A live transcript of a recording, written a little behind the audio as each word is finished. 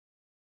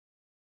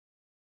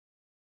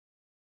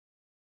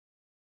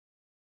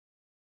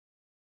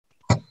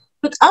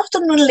Good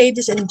afternoon,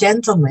 ladies and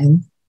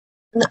gentlemen.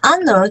 An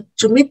honor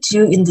to meet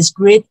you in this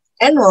great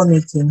annual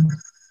meeting.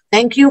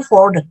 Thank you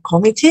for the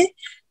committee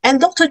and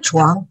Dr.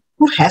 Chuang,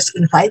 who has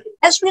invited.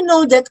 As we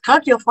know that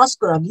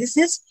cardiovascular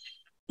disease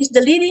is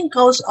the leading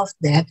cause of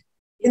death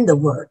in the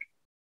world,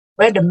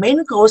 where the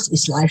main cause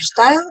is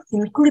lifestyle,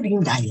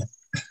 including diet.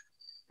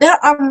 There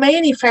are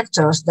many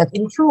factors that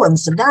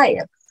influence the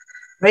diet,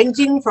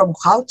 ranging from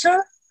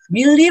culture,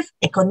 belief,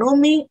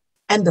 economy,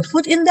 and the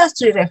food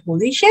industry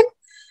revolution,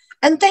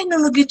 and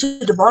technology to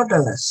the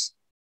borderless.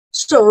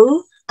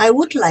 So, I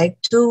would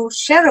like to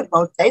share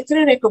about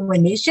dietary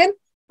recommendation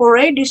for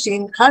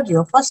reducing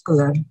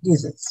cardiovascular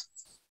disease.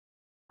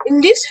 In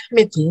this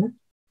meeting,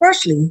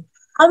 firstly,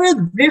 I will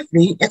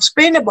briefly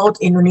explain about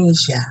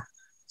Indonesia.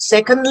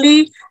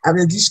 Secondly, I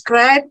will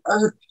describe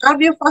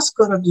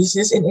cardiovascular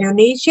disease in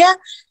Indonesia,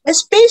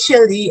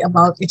 especially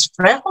about its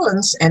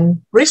prevalence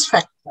and risk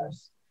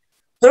factors.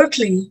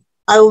 Thirdly,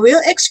 I will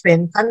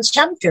explain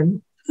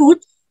consumption food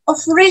of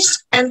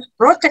risk and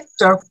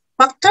protector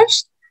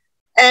factors,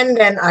 and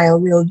then I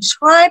will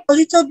describe a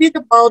little bit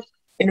about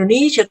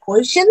Indonesia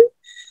question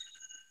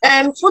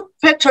and food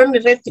pattern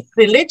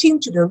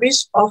relating to the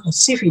risk of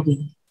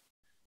CVD.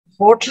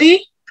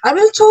 Fourthly, I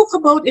will talk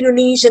about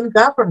Indonesian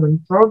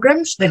government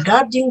programs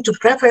regarding to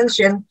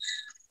prevention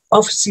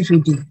of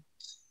CVD.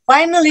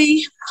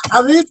 Finally, I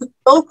will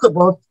talk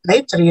about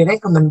dietary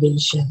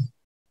recommendation.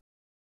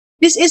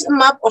 This is a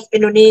map of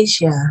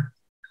Indonesia.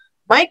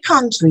 My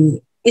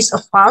country is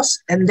a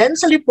vast and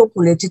densely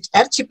populated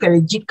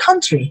archipelagic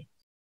country.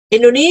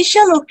 Indonesia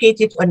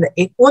located on the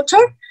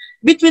equator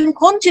between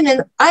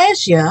continent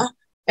Asia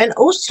and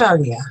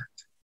Australia,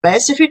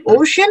 Pacific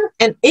Ocean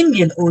and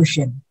Indian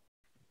Ocean.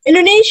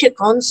 Indonesia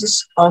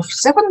consists of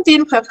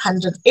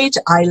 17,508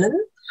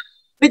 islands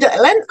with a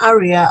land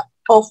area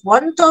of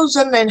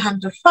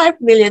 1,905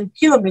 million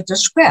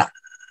kilometers square,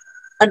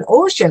 an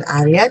ocean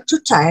area 2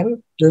 times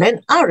the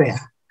land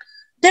area.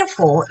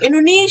 Therefore,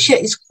 Indonesia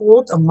is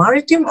called a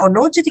maritime or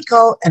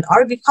nautical and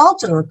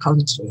agricultural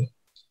country.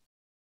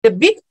 The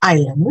big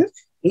island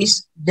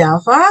is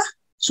Java,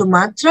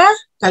 Sumatra,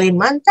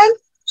 Kalimantan,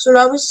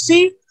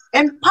 Sulawesi,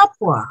 and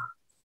Papua.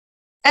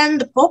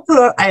 And the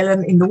popular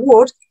island in the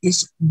world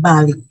is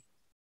Bali.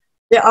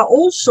 There are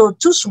also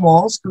 2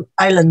 small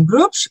island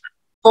groups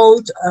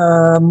called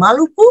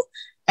Maluku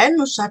and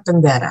Nusa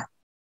Tenggara.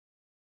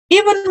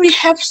 Even we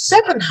have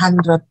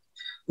 700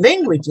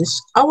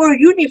 languages, our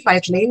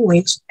unified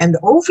language and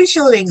the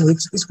official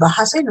language is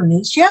Bahasa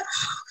Indonesia,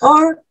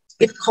 or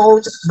it's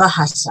called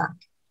Bahasa.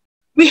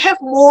 We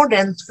have more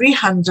than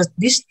 300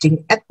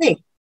 distinct ethnic.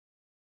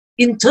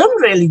 In terms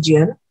of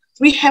religion,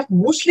 we have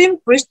Muslim,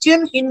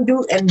 Christian,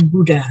 Hindu, and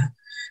Buddha.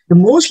 The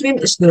Muslim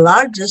is the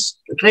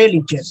largest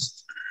religion.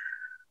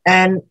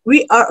 And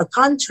we are a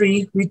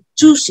country with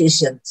 2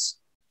 seasons.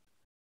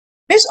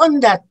 Based on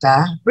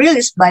data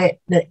released by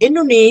the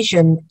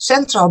Indonesian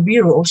Central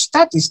Bureau of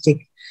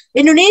Statistics,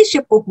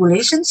 Indonesia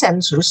population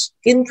census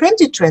in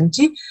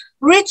 2020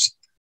 reached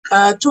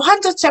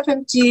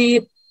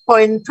 270.20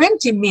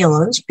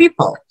 million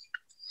people.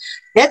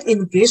 That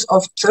increase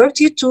of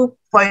 32.56%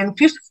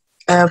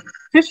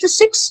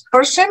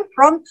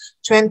 from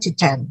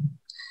 2010.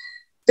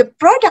 The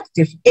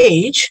productive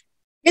age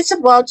is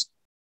about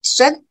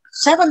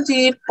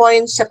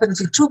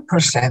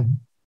 70.72%.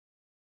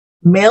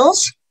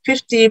 Males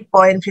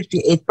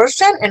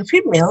 50.58% and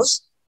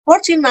females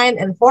 49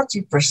 and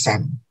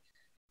 40%.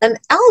 And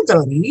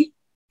elderly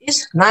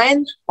is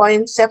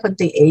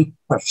 9.78%.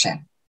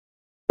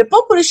 The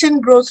population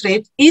growth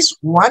rate is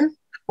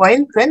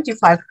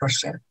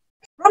 1.25%.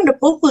 From the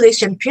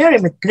population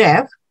pyramid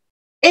graph,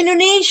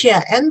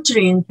 Indonesia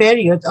entering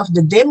period of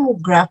the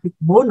demographic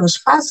bonus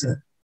phase.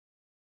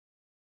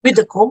 With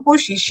the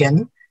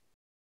composition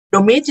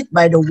dominated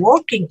by the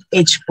working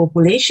age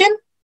population,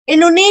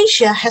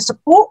 Indonesia has an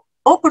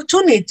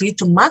opportunity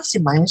to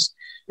maximize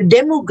the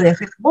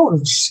demographic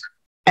bonus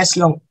as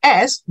long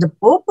as the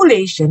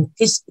population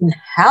is in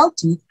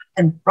healthy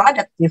and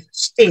productive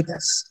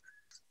status.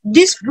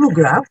 This blue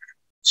graph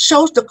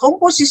shows the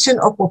composition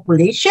of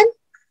population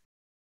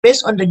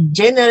based on the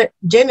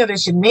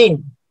generation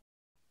name,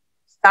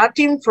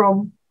 starting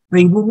from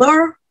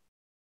pre-boomer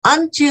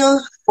until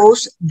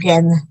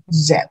post-Gen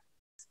Z.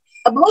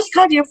 About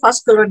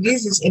cardiovascular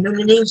disease in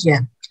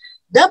Indonesia,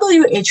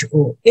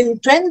 WHO in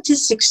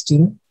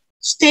 2016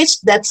 states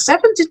that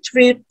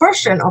 73%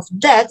 of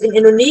deaths in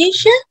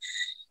Indonesia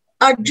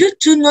are due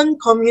to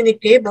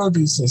non-communicable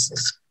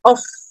diseases, of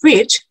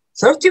which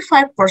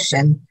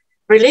 35%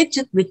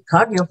 related with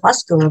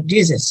cardiovascular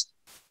disease.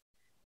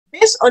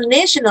 Based on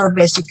National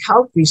Basic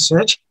Health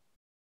Research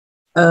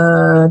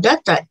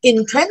data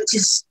in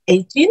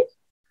 2018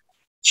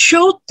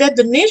 showed that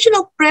the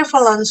national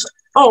prevalence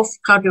of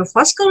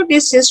cardiovascular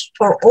disease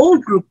for all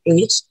group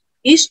age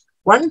is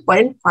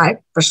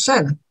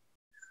 1.5%,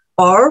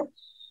 or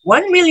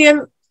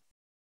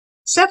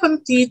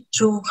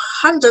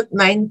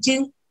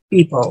 1,070,219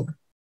 people.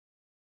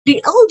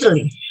 The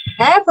elderly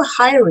have a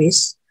high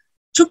risk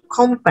to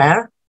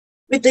compare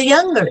with the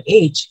younger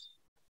age.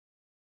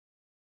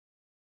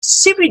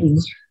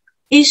 CVD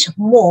is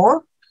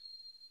more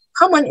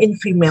common in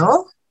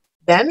female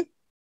than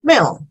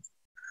male,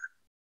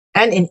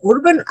 and in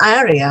urban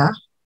area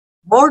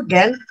more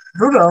than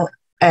rural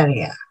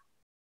area.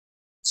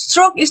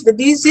 Stroke is the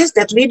disease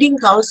that leading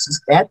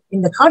causes death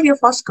in the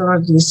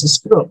cardiovascular disease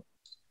group.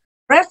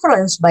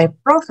 Prevalence by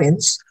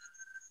province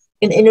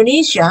in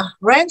Indonesia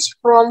range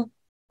from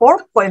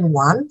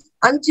 4.1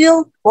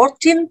 until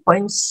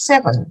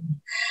 14.7,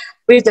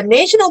 with the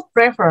national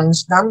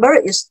prevalence number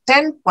is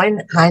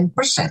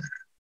 10.9%.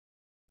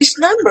 This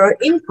number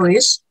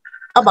increased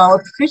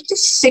about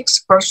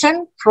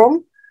 56%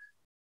 from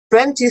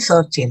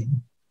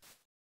 2013.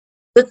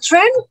 The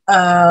trend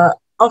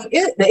of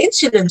the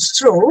incidence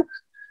stroke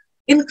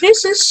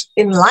increases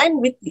in line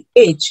with the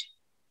age.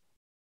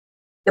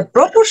 The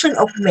proportion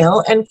of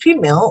male and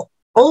female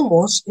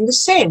almost in the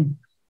same,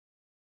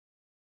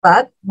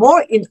 but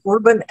more in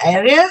urban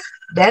area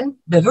than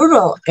the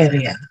rural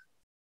area.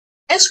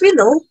 As we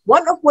know,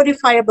 one of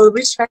modifiable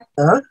risk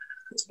factors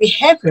is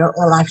behavior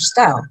or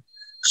lifestyle,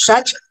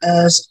 such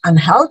as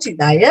unhealthy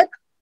diet,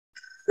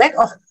 lack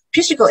of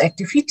physical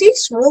activity,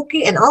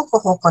 smoking, and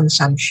alcohol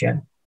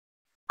consumption.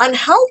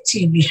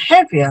 Unhealthy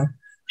behavior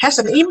has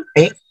an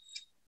impact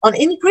on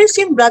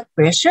increasing blood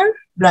pressure,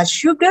 blood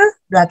sugar,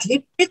 blood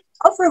lipid,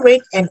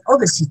 overweight, and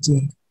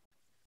obesity.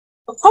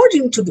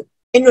 According to the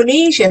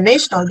Indonesian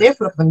National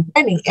Development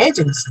Planning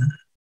Agency,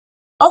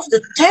 of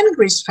the 10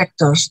 risk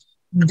factors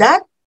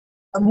that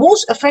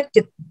most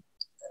affected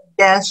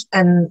death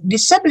and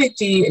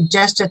disability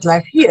adjusted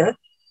life year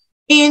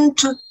in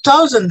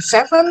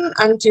 2007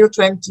 until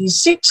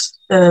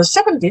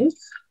 2017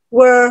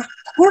 were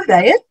poor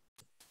diet,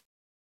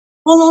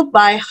 followed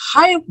by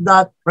high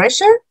blood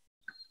pressure,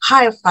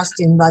 high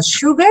fasting blood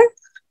sugar,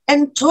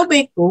 and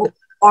tobacco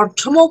or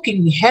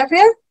smoking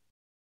behavior,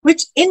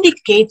 which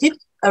indicated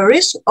a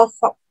risk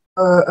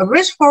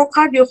for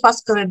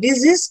cardiovascular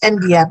disease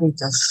and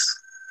diabetes.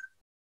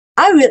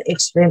 I will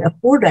explain a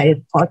poor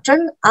diet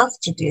pattern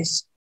after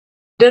this.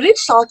 The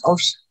result of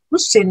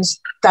Hussein's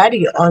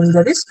study on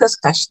the viscous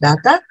test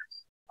data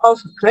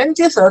of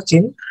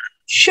 2013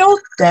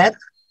 showed that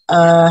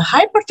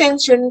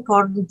hypertension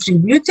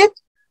contributed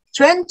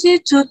 20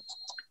 to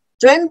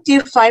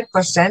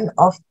 25%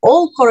 of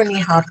all coronary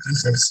heart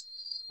disease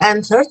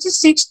and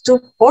 36 to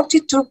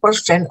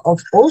 42%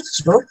 of all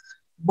stroke,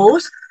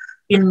 both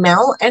in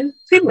male and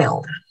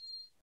female.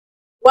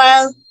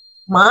 While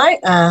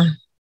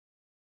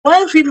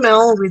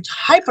female with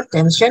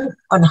hypertension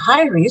on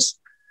high risk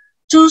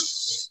to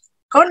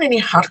coronary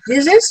heart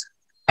disease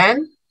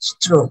and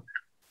stroke.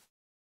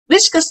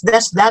 Viscous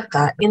test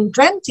data in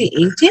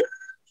 2018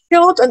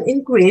 showed an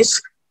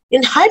increase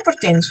in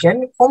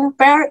hypertension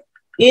compared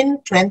in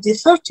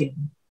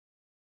 2013.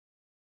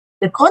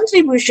 The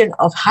contribution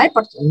of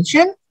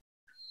hypertension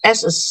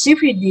as a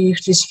CVD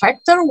risk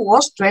factor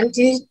was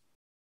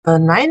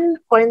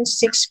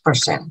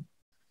 29.6%.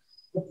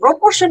 The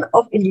proportion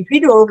of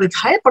individuals with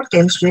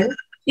hypertension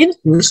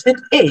increased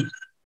with age.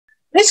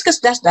 Viscous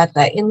test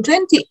data in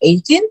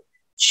 2018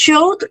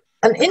 showed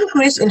an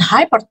increase in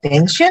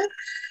hypertension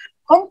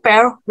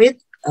compared with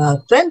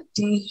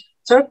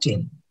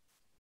 2013.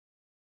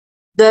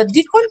 The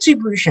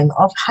decontribution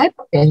of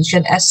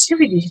hypertension as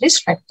CVD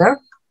risk factor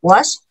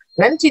was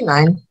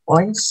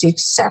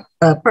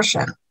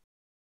 29.6%.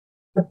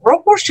 The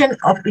proportion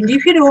of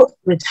individuals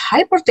with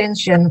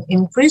hypertension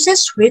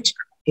increases with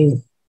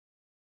age.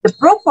 The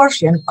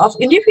proportion of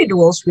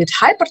individuals with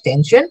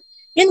hypertension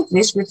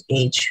increases with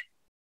age.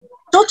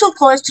 Total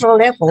cholesterol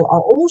level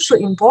are also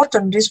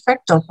important risk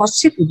factor for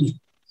CVD.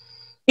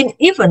 In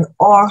even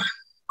or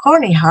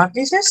coronary heart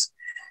disease,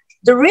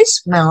 the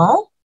risk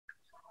now,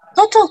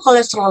 total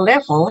cholesterol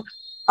level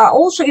are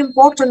also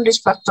important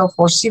risk factor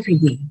for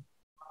CVD.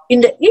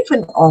 In the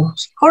even or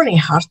coronary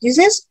heart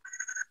disease,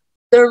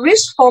 the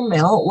risk for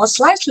male was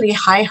slightly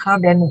higher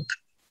than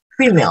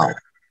female,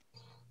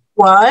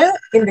 while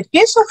in the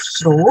case of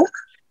stroke,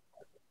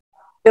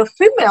 the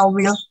female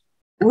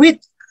with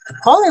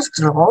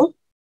cholesterol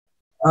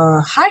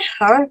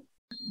higher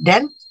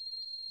than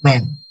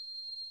men.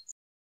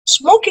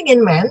 Smoking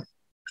in men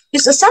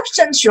is a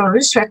substantial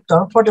risk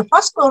factor for the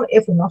vascular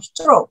event of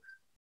stroke.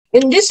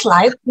 In this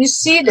slide, we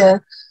see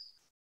the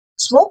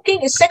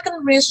smoking is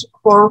second risk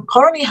for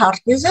coronary heart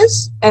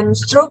disease and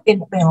stroke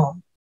in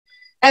male.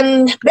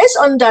 And based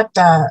on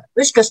data,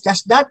 viscous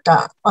test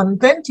data on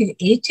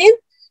 2018,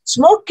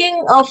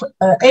 smoking of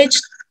age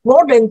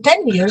more than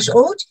 10 years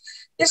old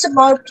is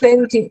about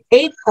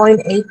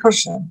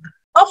 28.8%.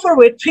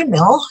 Overweight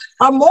female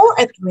are more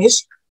at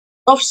risk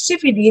of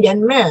CVD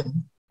than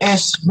men,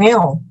 as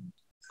male.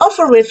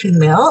 Overweight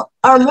female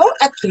are more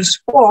at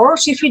risk for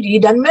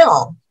CVD than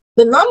male.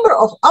 The number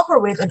of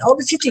overweight and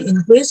obesity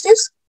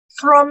increases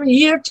from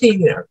year to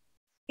year.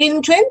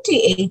 In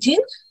 2018,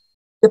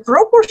 the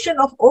proportion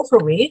of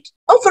overweight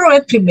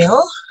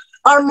female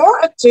are more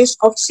at risk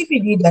of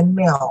CVD than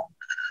male.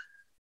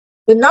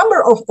 The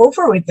number of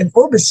overweight and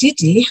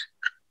obesity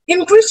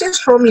increases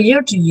from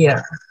year to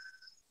year.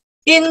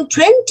 In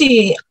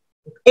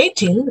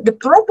 2018, the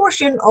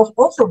proportion of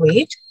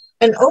overweight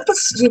and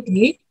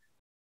obesity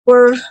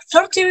were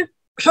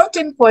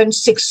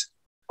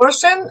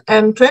 13.6%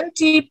 and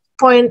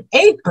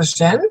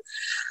 20.8%,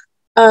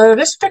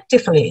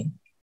 respectively.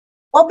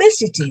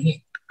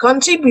 Obesity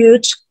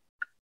contributes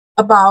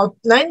about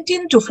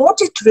 19 to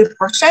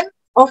 43%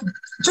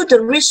 to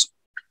the risk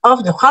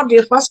of the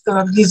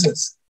cardiovascular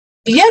disease.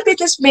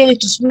 Diabetes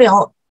mellitus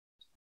male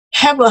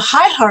have a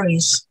higher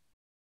risk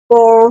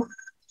of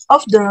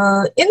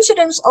the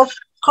incidence of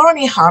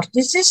coronary heart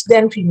disease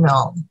than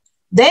female.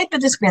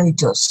 Diabetes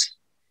mellitus.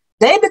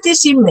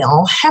 Diabetes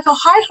male have a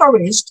higher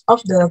risk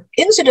of the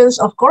incidence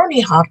of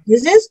coronary heart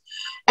disease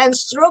and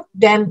stroke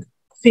than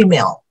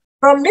female.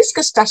 From risk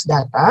status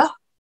data,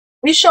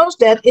 we shows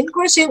that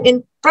increasing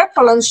in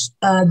prevalence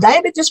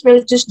diabetes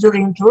mellitus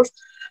during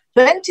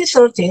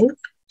 2013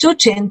 to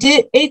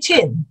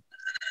 2018.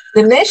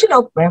 The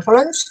national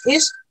prevalence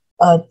is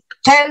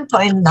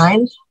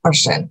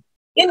 10.9%.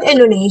 In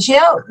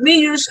Indonesia, we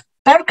use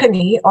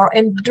PERCANI or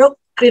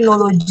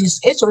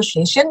Endocrinologists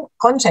Association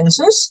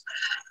consensus,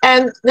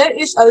 and there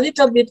is a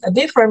little bit a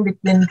difference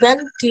between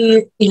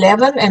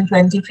 2011 and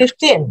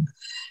 2015.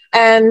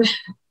 And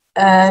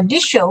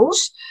this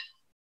shows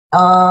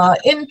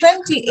in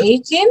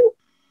 2018,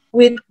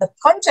 with the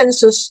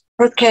consensus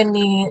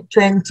PERCANI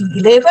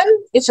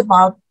 2011, it's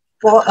about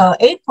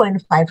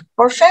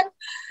 8.5%.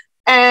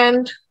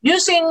 And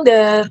using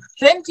the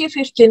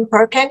 2015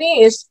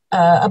 PERCANI is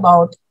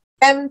about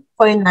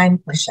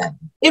 10.9%.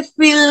 If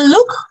we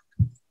look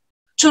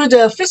to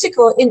the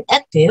physical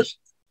inactive,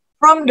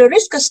 from the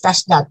risk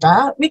status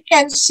data, we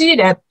can see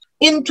that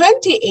in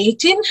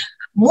 2018,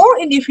 more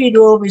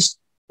individuals with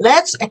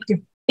less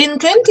active. In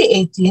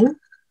 2018,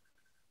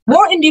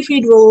 more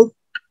individuals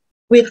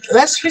with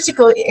less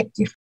physical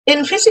active.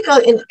 In physical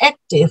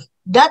inactive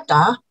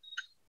data,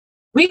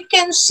 we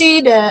can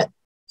see that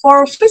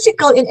for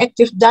physical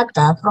inactive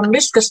data from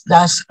risk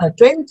status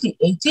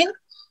 2018,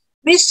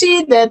 we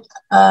see that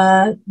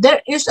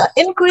there is an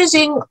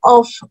increasing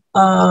of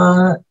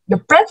the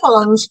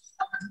prevalence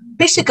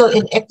physical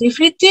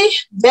inactivity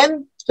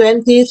than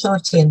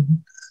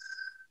 2013.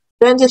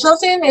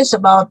 2013 is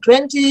about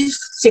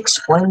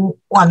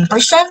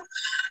 26.1%,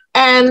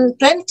 and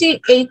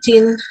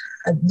 2018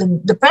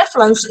 the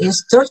prevalence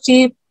is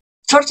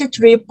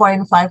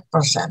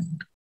 33.5%.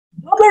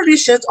 Global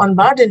research on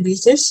burden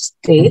disease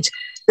states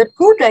that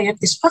poor diet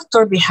is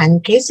factor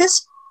behind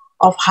cases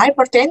of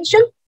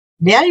hypertension,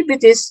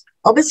 diabetes,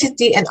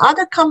 obesity, and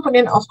other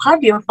components of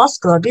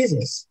cardiovascular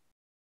disease.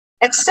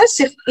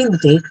 Excessive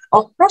intake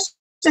of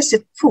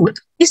processed food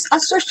is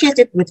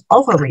associated with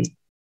overweight.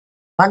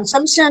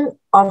 Consumption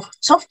of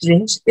soft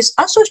drinks is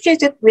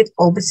associated with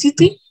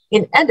obesity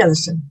in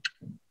adolescents.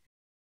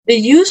 The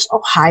use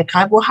of high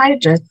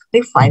carbohydrate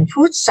refined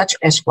foods such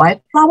as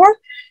white flour,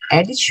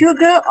 added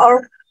sugar,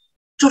 or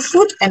to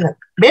food and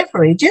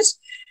beverages,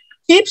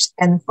 chips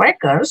and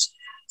crackers,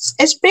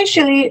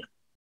 especially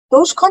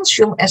those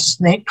consumed as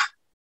snacks,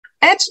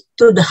 adds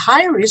to the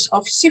high risk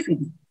of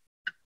CVD.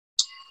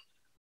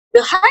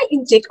 The high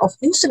intake of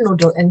instant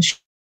noodle and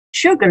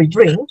sugary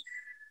drink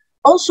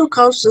also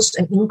causes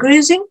an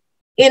increasing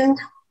in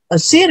a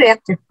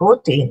C-reactive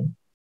protein.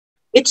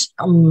 It's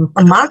a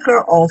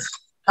marker of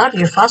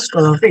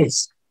cardiovascular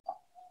risk.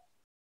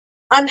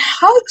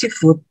 Unhealthy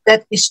food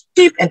that is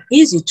cheap and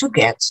easy to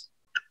get.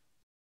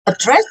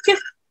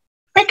 Attractive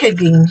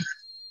packaging.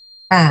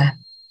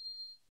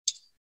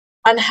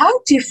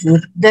 Unhealthy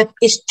food that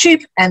is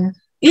cheap and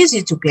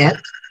easy to get,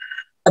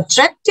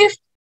 attractive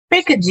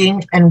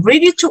packaging and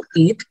ready to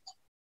eat,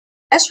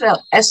 as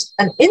well as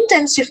an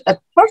intensive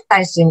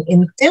advertising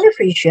in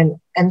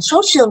television and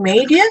social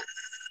media,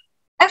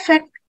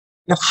 affect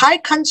the high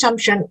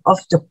consumption of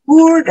the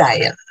poor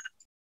diet.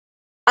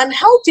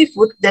 Unhealthy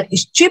food that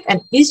is cheap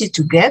and easy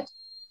to get,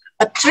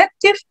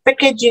 attractive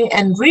packaging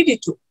and ready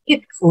to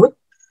eat food,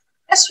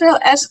 as well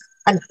as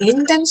an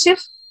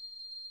intensive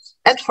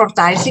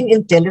advertising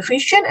in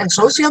television and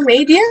social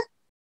media,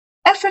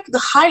 affect the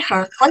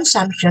higher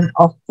consumption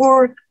of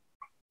poor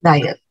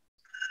diet.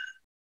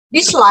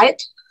 This slide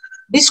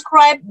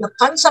describes the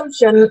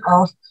consumption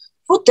of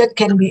food that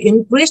can be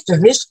increased the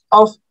risk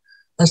of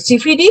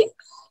CVD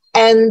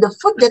and the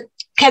food that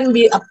can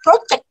be a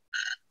protector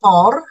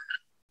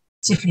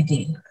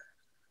CVD.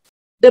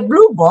 The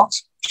blue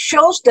box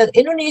shows the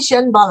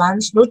Indonesian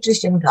Balanced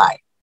Nutrition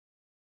Guide.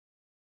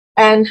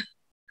 And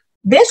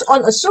based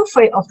on a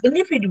survey of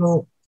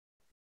individual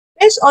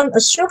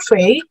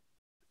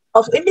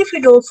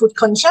food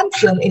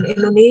consumption in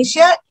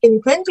Indonesia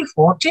in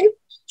 2014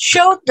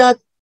 showed that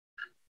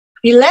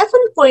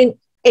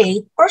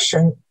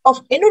 11.8%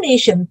 of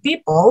Indonesian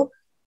people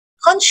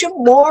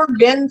consume more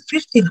than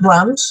 50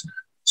 grams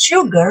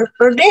sugar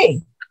per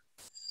day,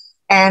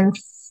 and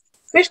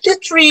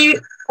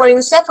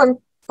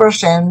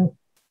 53.7%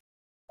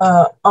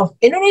 of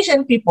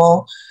Indonesian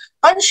people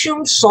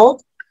consume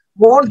salt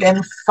more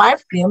than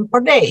 5 grams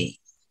per day,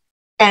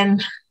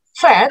 and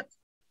fat,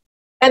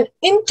 an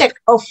intake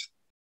of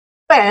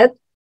fat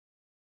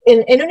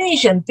in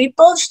Indonesian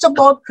people is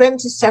about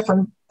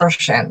 27%.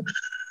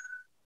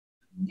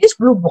 this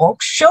blue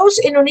box shows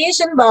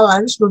Indonesian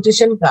Balanced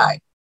Nutrition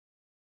Guide.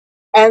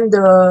 And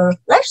the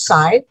left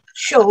side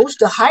shows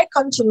the high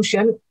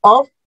consumption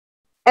of,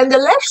 and the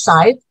left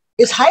side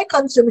is high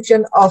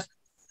consumption of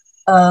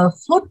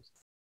food,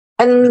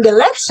 and the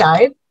left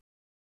side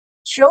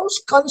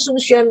shows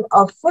consumption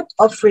of food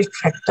of risk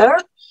factor,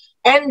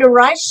 and the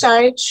right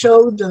side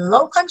shows the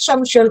low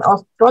consumption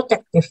of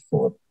protective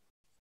food.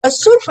 A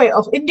survey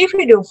of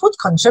individual food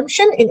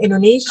consumption in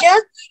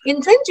Indonesia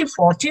in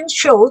 2014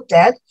 showed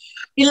that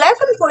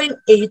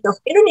 11.8% of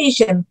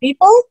Indonesian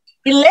people,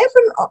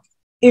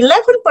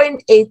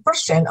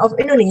 11.8% of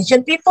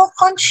Indonesian people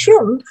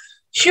consume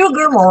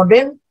sugar more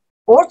than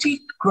 40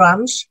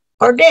 grams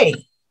per day.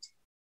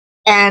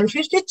 And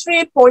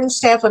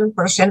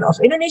 53.7% of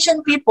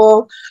Indonesian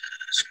people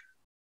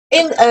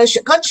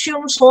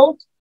consume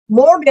salt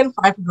more than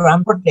 5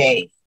 grams per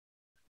day.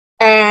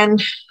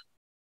 And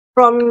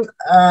from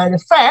the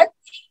fat,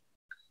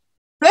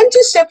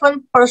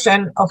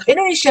 27% of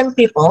Indonesian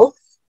people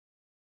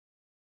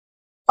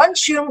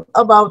consume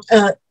about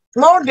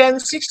more than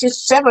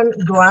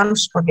 67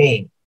 grams per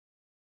day.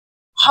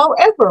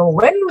 However,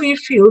 when we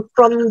view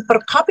from per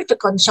capita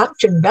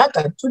consumption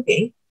data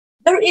today,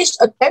 there is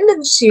a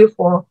tendency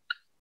for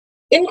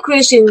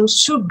increasing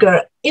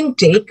sugar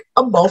intake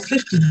above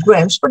 50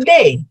 grams per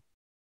day.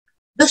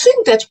 The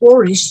thing that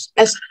worries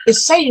is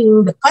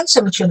saying the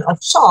consumption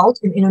of salt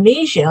in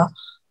Indonesia,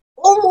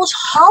 almost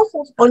half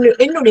of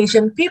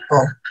Indonesian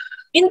people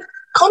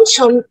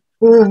consume.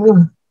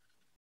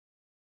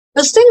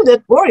 The thing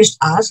that worries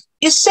us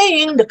is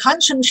saying the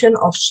consumption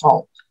of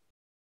salt.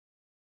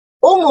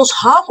 Almost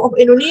half of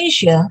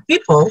Indonesia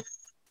people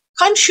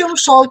consume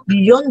salt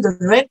beyond the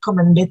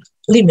recommended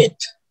limit.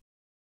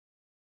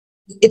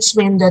 It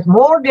means that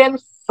more than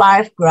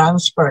 5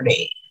 grams per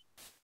day.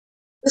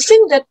 The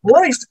thing that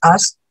worries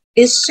us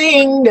is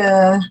seeing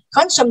the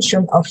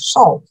consumption of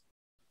salt.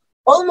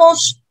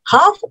 Almost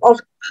half of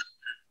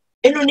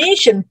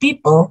Indonesian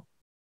people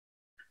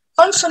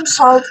consume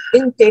salt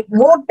intake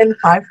more than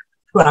 5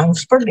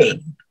 grams per day.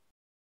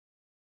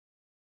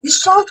 The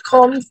salt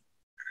comes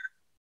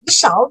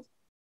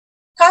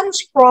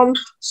from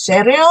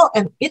cereal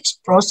and its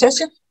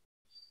processed,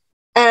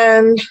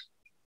 and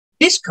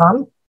this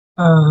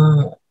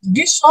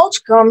salts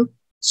come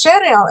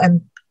cereal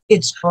and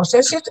its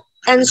processed,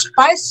 and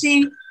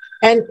spicy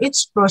and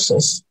its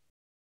processed.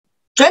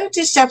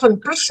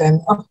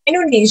 27% of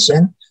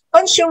Indonesians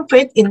consume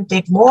fat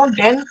intake more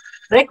than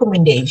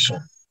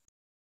recommendation.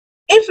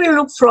 If we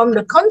look from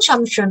the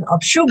consumption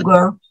of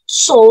sugar,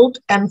 salt,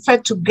 and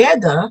fat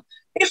together,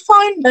 we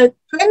find that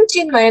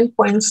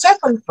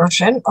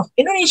 29.7% of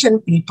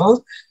Indonesian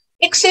people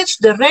exceeds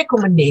the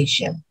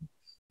recommendation.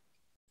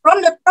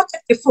 From the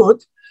protective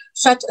food,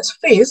 such as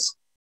fish,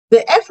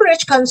 the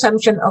average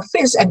consumption of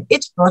fish and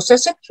its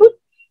processed food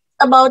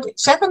about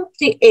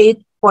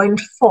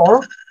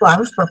 78.4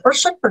 grams per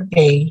person per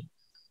day.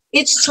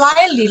 It's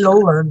slightly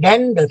lower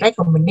than the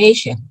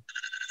recommendation.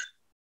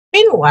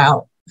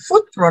 Meanwhile,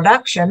 food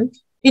production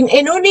in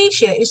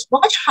Indonesia is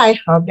much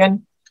higher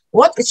than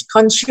what is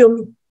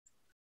consumed.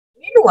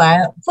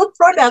 Meanwhile, food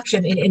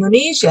production in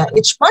Indonesia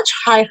is much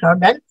higher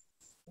than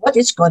what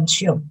is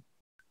consumed.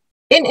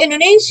 In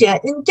Indonesia,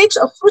 intake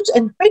of fruits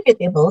and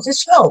vegetables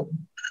is low.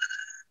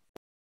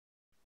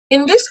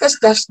 In this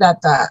test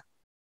data,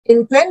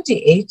 in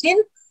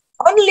 2018,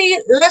 only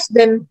less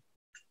than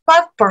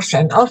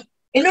 5% of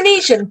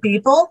Indonesian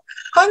people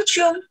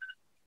consume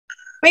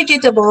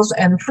vegetables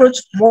and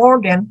fruits more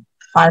than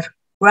 5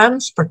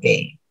 grams per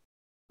day.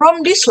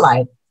 From this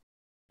slide,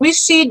 we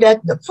see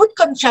that the food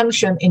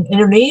consumption in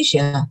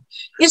Indonesia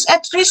is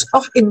at risk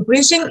of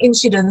increasing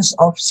incidence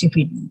of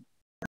CVD.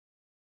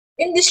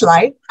 In this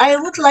slide, I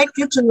would like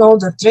you to know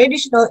the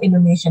traditional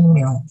Indonesian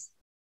meals.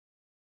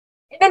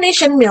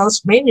 Indonesian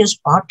meals menus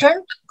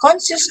pattern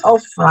consists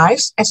of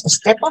rice as a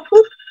staple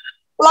food,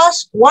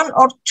 plus 1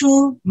 or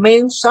 2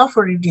 main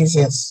savory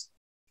dishes.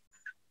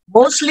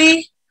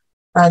 Mostly,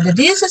 the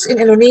dishes in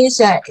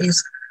Indonesia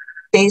taste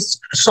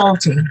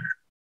salty,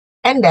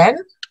 and then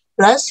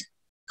plus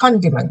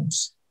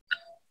condiments.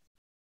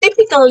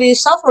 Typically,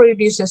 savory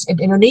dishes in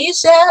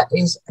Indonesia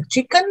is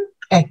chicken.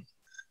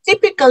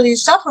 Typically,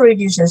 savory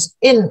dishes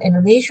in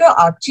Indonesia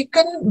are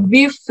chicken,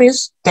 beef,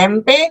 fish,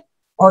 tempeh,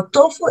 or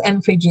tofu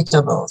and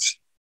vegetables.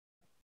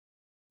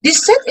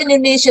 These set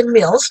Indonesian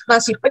meals,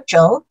 nasi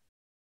pecel,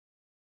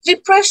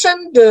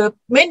 represent the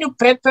menu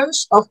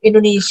patterns of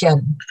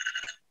Indonesian.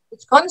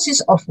 It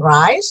consists of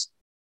rice,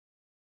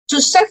 2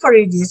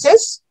 savory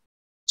dishes,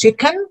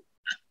 chicken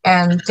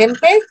and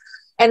tempeh,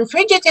 and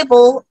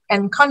vegetable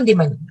and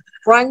condiment,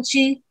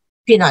 crunchy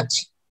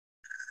peanuts.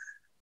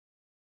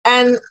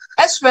 And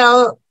as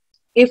well,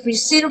 if we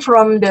see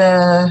from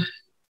the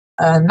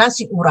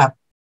nasi urap,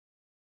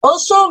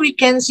 also we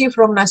can see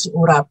from nasi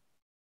urap,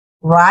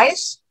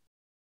 rice,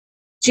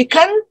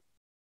 chicken,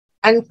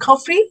 and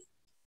coffee,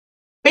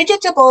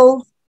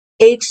 vegetable,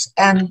 eggs,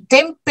 and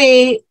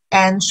tempeh,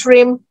 and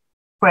shrimp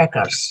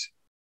crackers.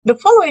 The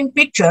following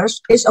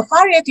pictures is a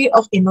variety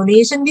of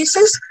Indonesian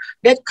dishes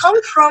that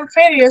come from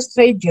various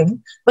regions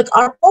but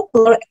are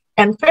popular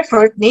and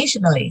favored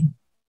nationally.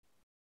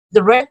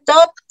 The red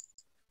dot,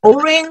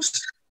 orange,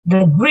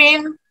 the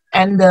green,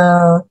 and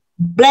the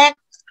black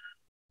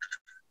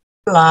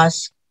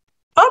plus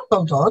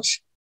purple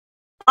dots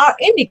are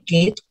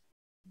indicate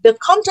the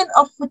content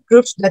of food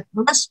groups that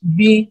must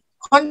be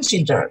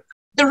considered.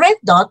 The red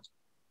dot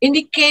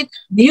indicate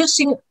the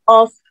using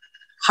of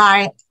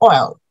high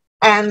oil,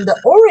 and the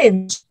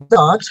orange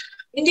dot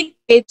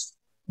indicates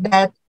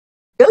that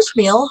those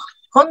meal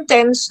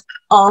contents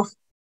of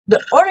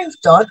the orange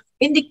dot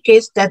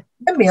indicates that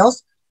the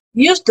meals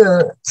use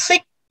the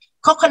thick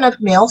coconut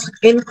milk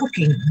in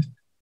cooking.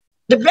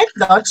 The black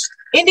dots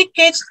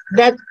indicates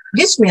that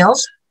these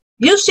meals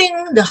using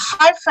the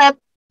high-fat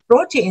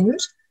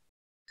proteins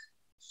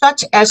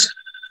such as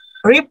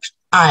rib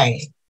eye.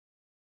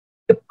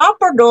 The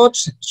purple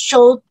dots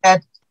show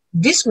that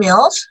these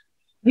meals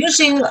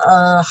using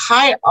a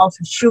high of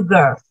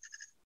sugar.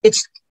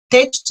 It's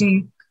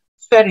tasty,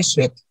 very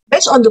sweet.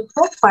 Based on the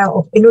profile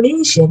of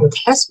Indonesia that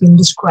has been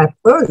described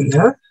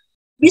earlier,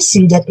 we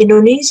see that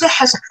Indonesia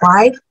has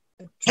quite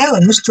a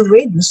challenge to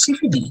reduce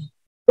CVD.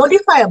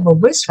 Modifiable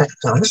risk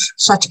factors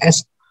such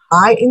as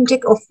high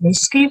intake of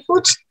risky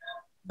foods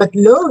but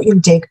low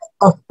intake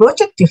of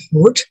protective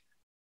food,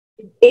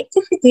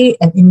 activity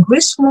and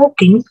increased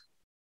smoking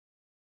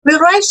will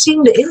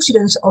raising the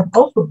incidence of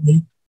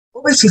overweight,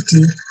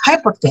 obesity,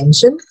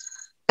 hypertension,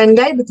 and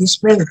diabetes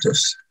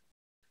mellitus.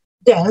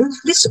 Then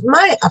this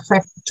might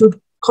affect to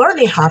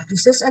coronary heart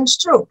disease and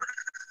stroke.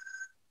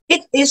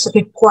 It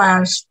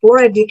requires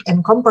sporadic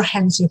and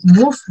comprehensive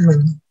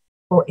movement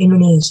for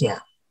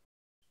Indonesia,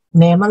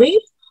 namely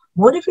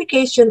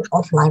modification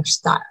of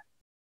lifestyle.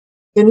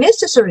 The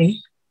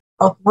necessary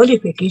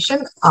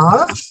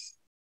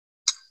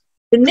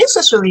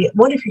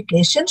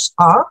modifications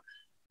are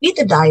eat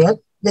a diet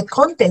that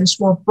contains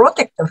more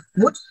protective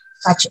food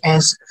such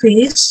as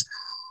fish,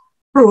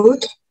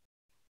 fruit,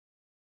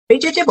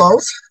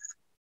 vegetables,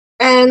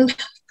 and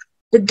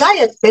the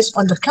diet based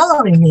on the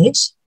calorie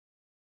needs,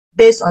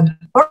 based on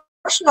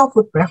personal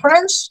food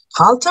preference,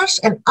 cultures,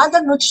 and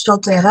other nutritional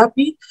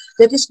therapy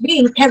that is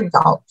being carried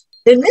out.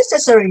 The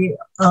necessary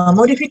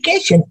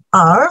modifications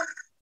are: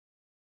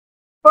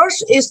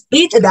 first is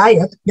eat a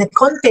diet that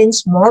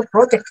contains more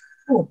protective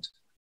food,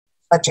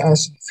 such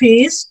as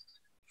fish,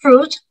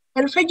 fruit,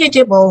 and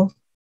vegetable,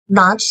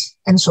 nuts,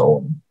 and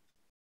so on.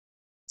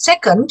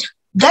 Second,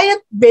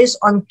 diet based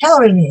on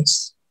calorie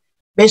needs,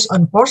 based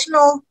on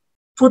personal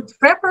food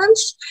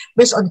preference,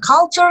 based on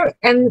culture,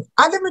 and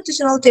other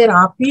nutritional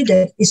therapy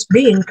that is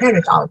being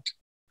carried out.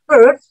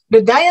 Third,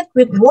 the diet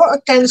with more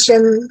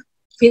attention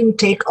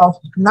intake of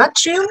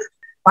natrium,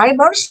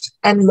 fibers,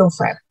 and low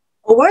fat.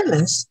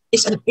 Awareness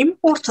is an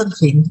important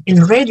thing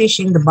in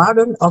reducing the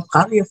burden of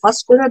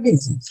cardiovascular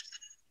disease.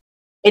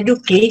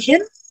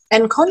 Education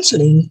and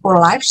counseling for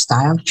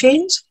lifestyle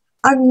change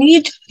are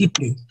needed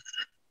deeply.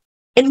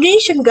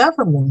 Indonesian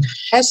government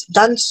has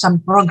done some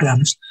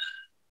programs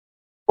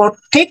for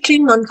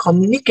tackling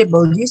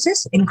non-communicable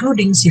diseases,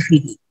 including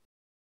CVD.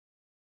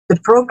 The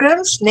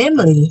programs,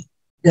 namely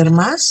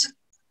GERMAS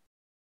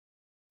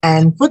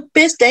and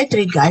food-based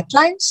dietary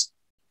guidelines,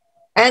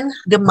 and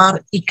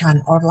Gemar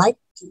Ikan, or like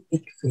to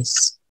eat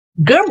fish.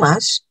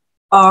 GERMAS,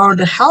 or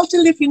the Healthy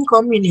Living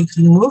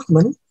Community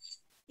Movement,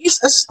 is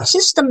a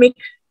systemic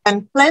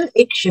and planned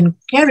action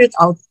carried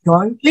out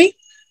jointly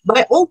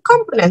by all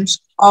components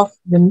of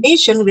the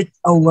nation with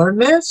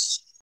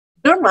awareness.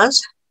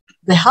 GERMAS,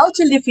 the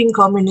Healthy Living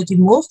Community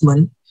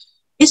Movement,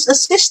 is a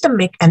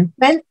systemic and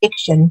planned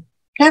action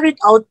carried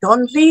out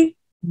jointly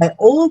by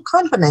all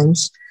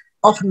components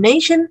of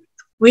nation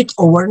with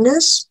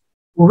awareness,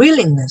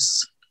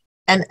 willingness,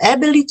 and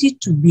ability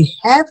to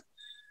behave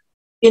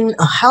in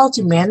a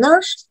healthy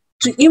manner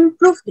to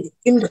improve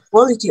the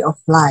quality of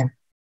life.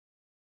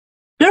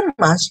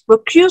 GERMAS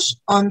focuses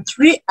on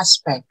three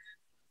aspects.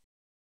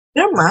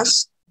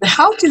 GERMAS, the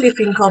Healthy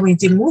Living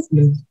Community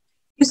Movement,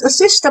 is a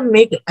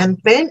systemic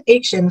and planned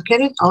action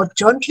carried out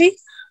jointly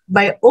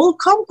by all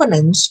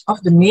components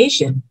of the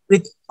nation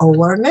with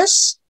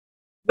awareness,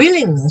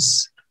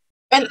 willingness,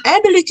 and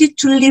ability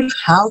to live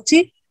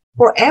healthy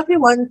for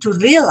everyone to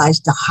realize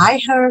the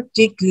higher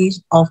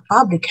degrees of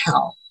public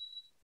health.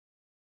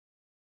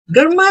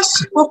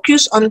 GERMAS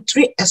focuses on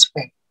three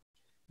aspects: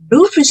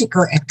 do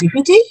physical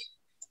activity,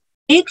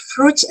 eat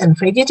fruits and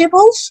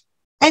vegetables,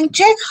 and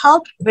check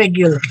health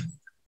regularly.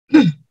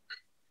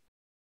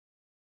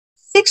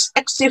 6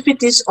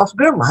 activities of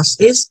GERMAS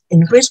is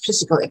increase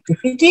physical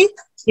activity,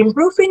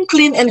 improving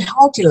clean and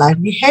healthy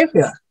life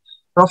behavior,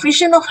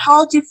 provision of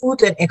healthy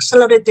food and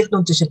accelerated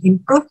nutrition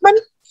improvement,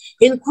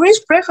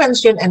 increase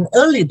prevention and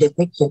early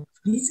detection of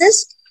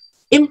disease,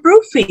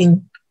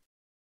 improving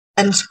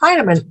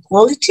environment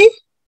quality,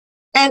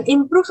 and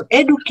improve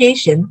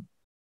education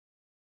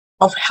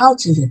of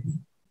healthy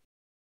living.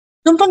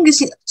 Tumpang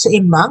gizi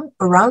seimbang,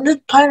 a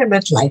rounded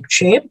pyramid-like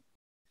shape,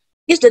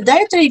 is the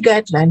dietary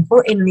guideline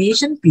for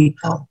Indonesian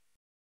people.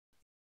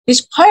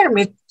 This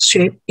pyramid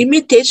shape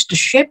imitates the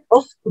shape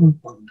of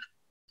tumpeng.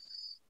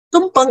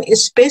 Tumpeng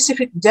is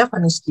specific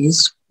Japanese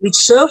dish which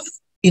served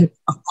in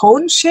a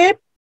cone shape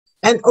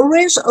and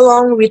arranged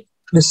along with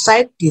the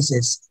side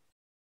dishes.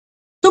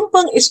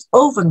 Tumpeng is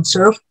often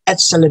served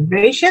at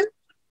celebration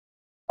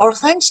or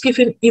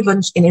Thanksgiving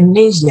events in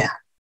Indonesia.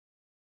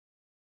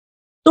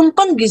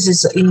 Tumpeng gizi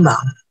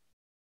seimbang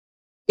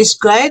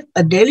describes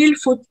a daily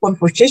food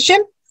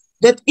composition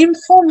that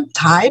informs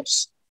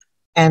types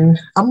and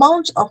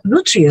amounts of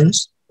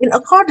nutrients in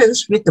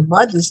accordance with the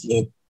body's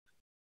need.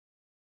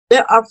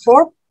 There are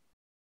four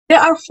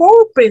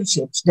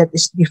principes. That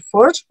is the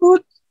first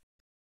food.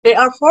 There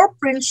are four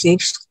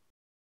principes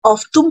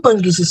of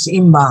tumpeng gizi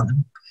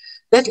seimbang.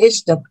 That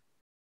is the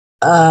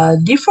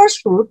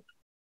first food.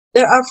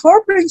 There are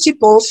four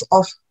principles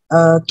of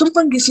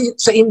tumpeng gizi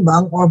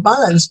seimbang or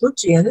balanced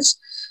nutrients.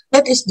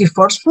 That is the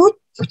first food,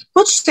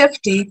 food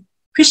safety,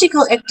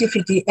 physical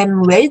activity,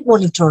 and weight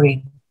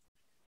monitoring,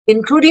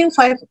 including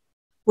 5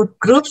 food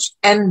groups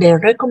and their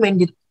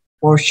recommended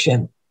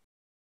portion.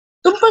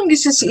 Tumpeng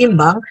gizi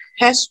seimbang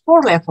has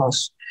 4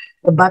 levels.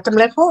 The bottom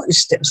level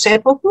is the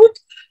staple food,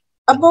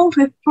 above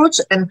with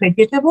fruits and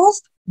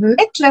vegetables. The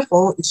next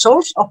level is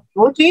source of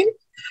protein,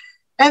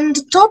 and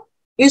the top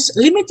is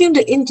limiting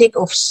the intake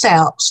of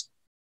cells,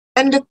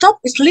 and the top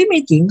is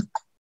limiting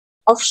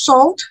of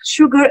salt,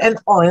 sugar,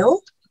 and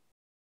oil,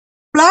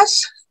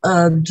 plus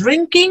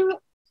drinking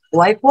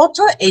white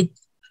water, 8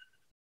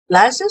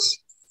 glasses,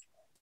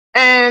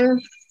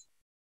 and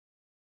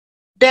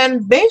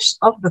then base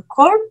of the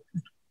corn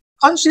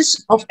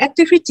consists of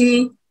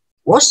activity,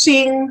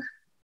 washing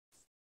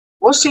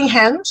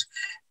hands,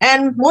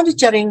 and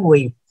monitoring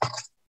weight.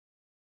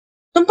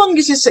 Tumpeng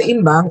gizi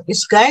seimbang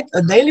is guide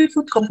a daily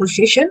food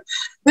composition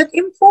that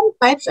inform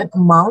types and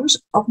amounts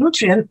of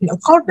nutrients in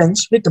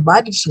accordance with the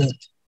body's need.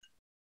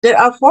 There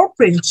are 4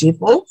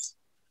 principles.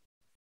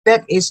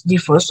 That is the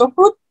first of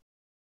food,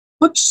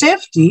 food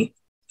safety,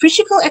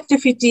 physical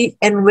activity,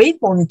 and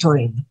weight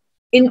monitoring,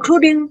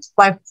 including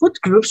 5 food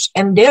groups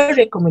and their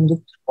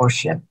recommended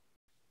portion.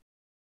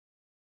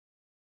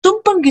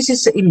 Tumpeng gizi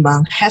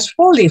seimbang has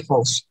 4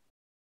 levels.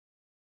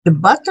 The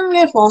bottom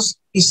level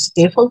is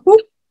staple food.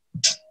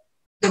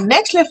 The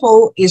next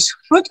level is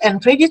fruit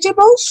and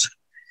vegetables.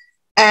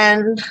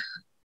 And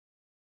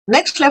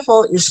next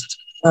level is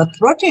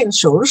protein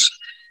source.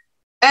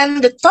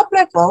 And the top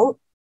level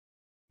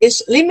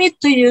is limit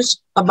to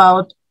use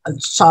about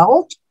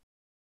salt,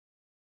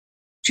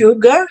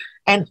 sugar,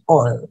 and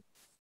oil.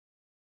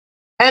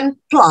 And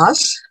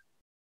plus,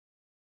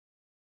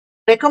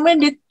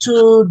 recommended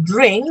to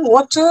drink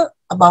water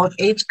about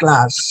 8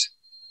 glasses.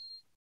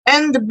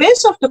 And the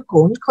base of the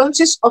cone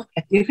consists of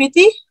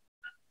activity,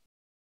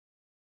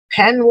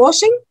 hand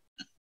washing,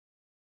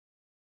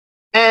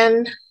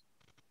 and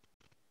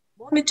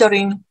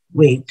monitoring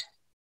weight.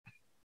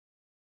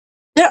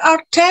 There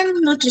are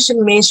 10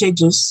 nutrition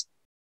messages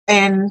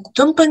in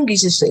tumpeng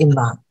gizi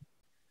seimbang.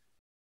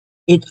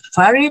 Eat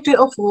variety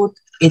of food,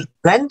 eat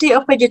plenty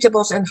of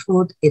vegetables and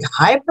fruit, eat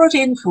high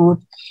protein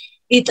food,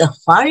 eat a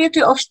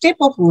variety of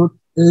staple food,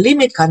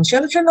 limit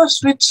consumption of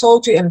sweet,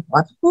 salty, and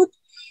hot food,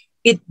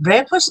 eat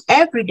breakfast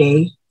every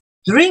day,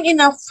 drink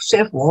enough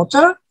safe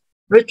water,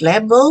 read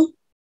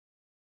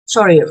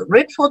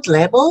food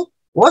label,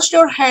 wash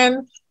your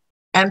hands,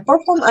 and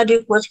perform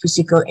adequate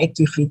physical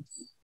activity.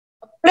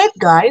 A plate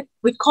guide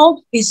we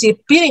call isi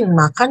piring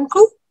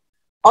makanku,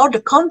 or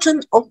the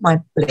content of my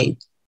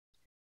plate.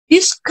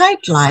 These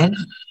guidelines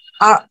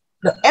are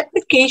the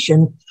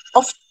application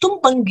of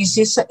tumpeng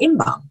gizi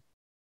seimbang.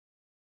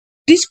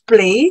 This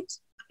plate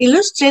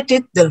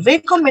illustrated the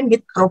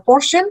recommended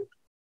proportion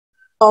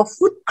of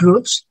food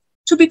groups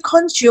to be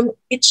consumed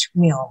each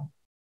meal.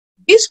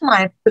 This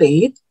my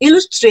plate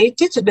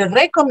illustrated the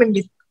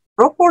recommended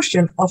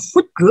proportion of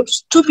food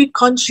groups to be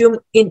consumed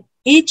in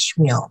each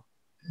meal.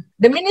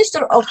 The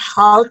Minister of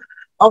Health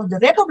of the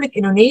Republic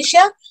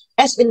Indonesia,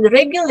 as in the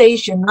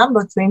Regulation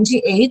number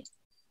 28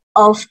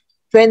 of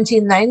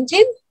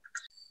 2019,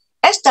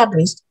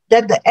 established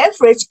that the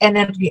average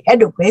energy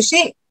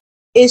adequacy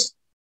is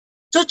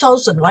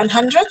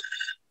 2,100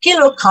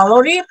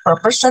 kilocalories per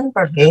person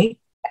per day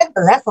at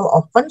the level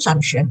of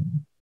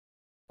consumption,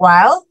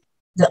 while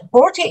the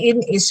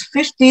protein is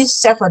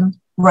 57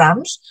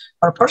 grams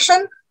per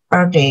person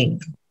per day.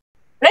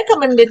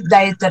 Recommended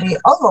dietary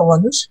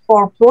allowance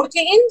for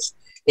proteins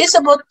is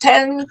about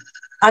 10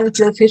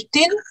 until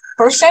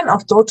 15%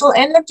 of total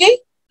energy,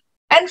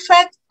 and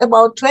fat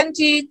about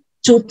 20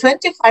 to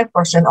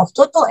 25% of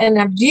total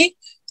energy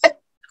that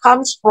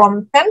comes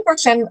from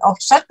 10% of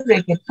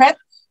saturated fat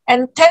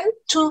and 10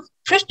 to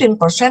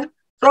 15%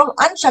 from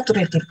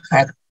unsaturated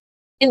fat.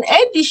 In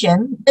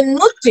addition, the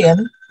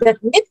nutrient that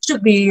need to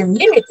be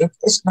limited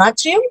is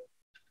natrium,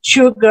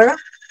 sugar,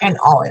 and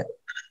oil.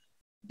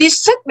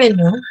 This set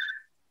menu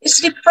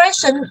is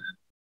represented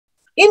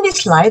in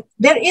this slide.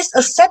 There is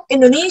a set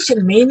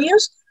Indonesian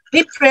menus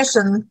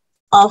represent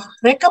of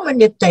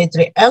recommended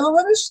dietary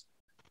allowance,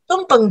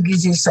 tumpeng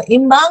gizi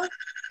seimbang,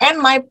 and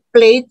my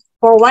plate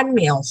for 1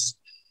 meal.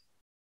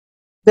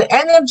 The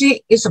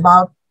energy is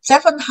about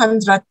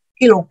 700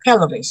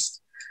 kilocalories,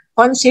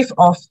 consists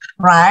of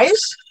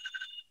rice,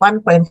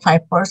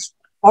 1.5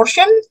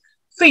 portion,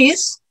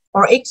 fish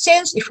or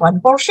exchange is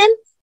 1 portion,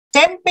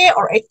 tempeh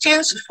or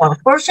exchange is 1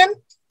 portion,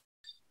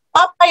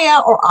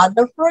 papaya or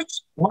other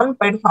fruits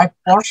 1.5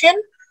 portion,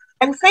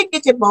 and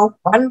vegetable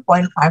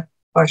 1.5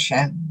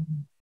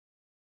 portion.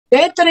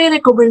 Dietary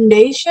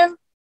recommendation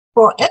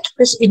for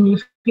at-risk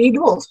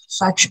individuals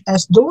such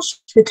as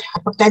those with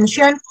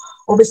hypertension,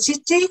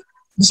 obesity,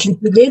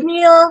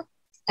 dyslipidemia,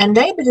 and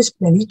diabetes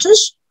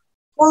mellitus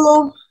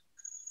follow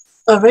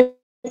a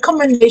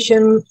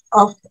recommendation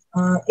of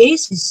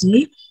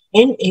ACC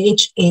and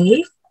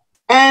AHA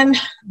and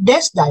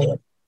DES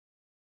diet.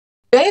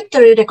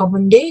 Dietary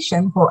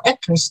recommendation for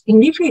at-risk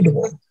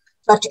individuals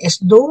such as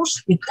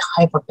those with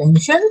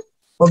hypertension,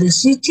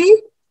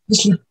 obesity,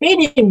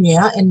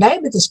 dyslipidemia, and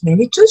diabetes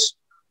mellitus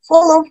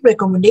follow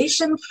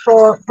recommendation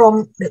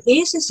from the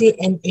ACC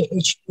and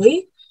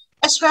AHA,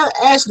 as well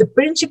as the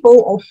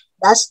principle of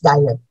DES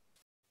diet.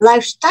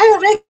 Lifestyle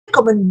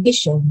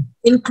recommendations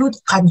include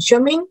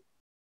consuming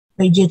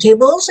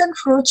vegetables and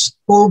fruits,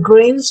 whole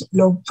grains,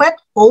 low-fat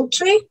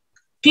poultry,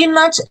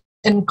 peanuts,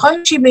 and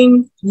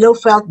consuming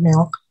low-fat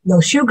milk, low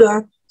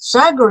sugar,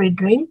 sugary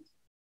drink,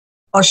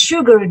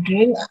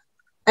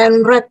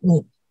 and red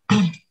meat.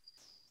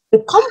 The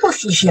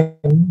composition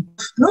of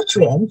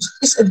nutrients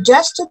is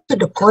adjusted to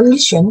the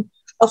condition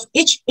of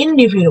each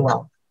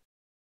individual.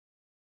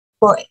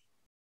 For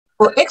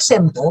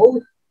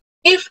example,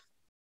 if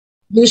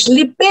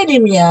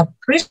dyslipidemia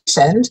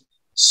present,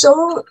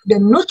 so the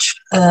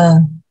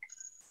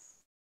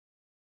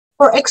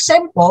for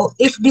example,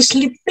 if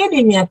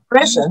dyslipidemia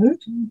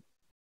present,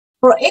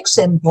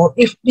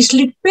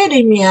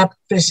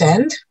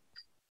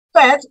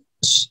 fat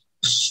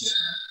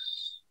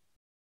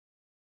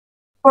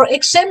For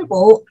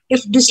example,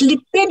 if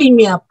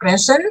dyslipidemia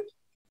present,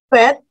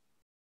 fat,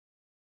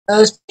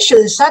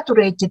 especially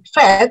saturated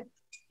fat,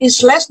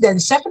 is less than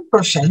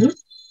 7%,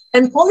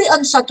 and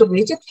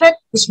polyunsaturated fat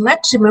is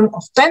maximum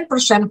of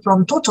 10%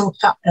 from total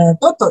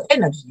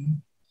energy,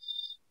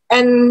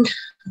 and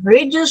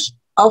reduce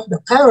of the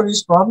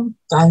calories from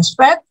trans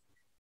fat,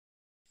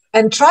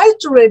 and try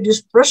to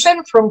reduce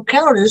percent from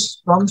calories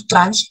from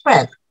trans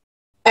fat.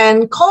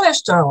 And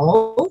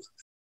cholesterol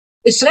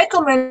is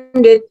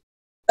recommended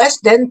less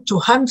than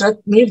 200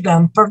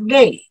 milligrams per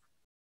day.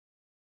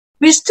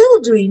 We're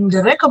still doing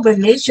the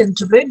recommendation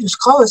to reduce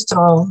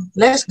cholesterol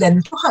less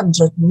than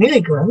 200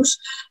 milligrams,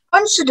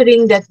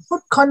 considering that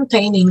food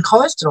containing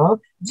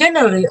cholesterol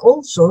generally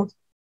also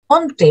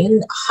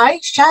contain high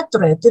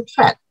saturated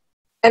fat.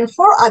 And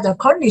for other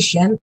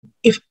conditions,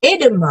 if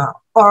edema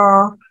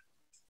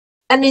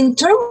and in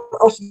terms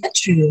of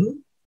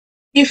natrium,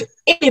 if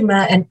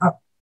edema and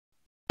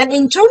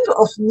in terms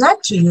of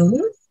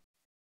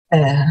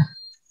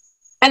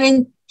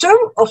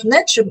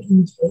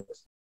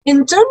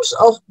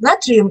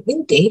natrium,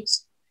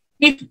 intakes,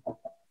 if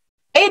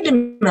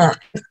edema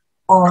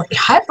or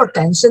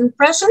hypertension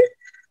present,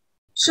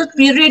 should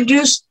be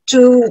reduced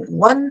to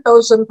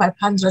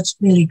 1,500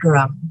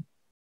 milligrams.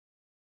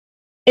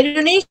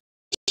 Indonesia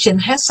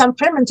has some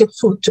fermented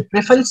food to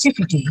prevent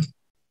CVD.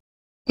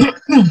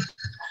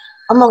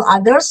 Among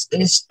others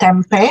is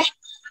tempeh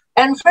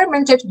and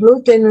fermented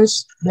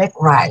glutinous black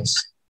rice.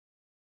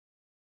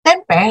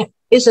 Tempeh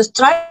is a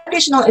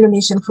traditional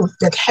Indonesian food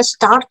that has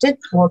started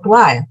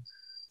worldwide.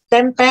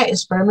 Tempeh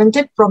is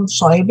fermented from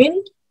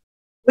soybean,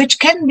 which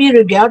can be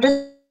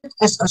regarded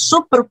as a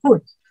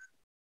superfood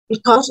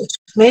because its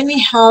many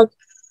health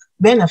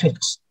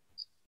benefits.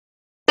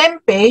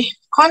 Tempeh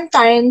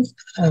contains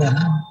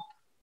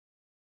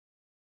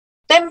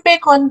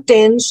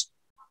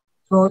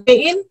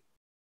protein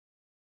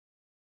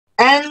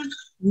and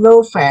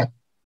low fat.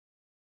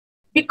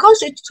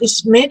 Because it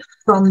is made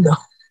from the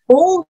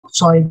whole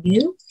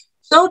soybean,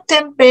 so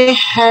tempeh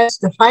has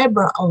the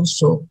fiber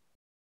also.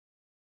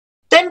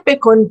 Tempeh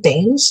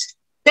contains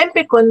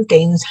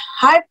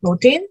high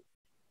protein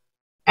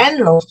and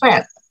low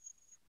fat.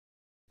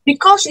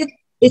 Because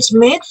it's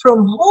made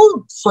from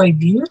whole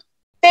soybean,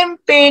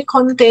 tempeh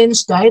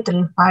contains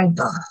dietary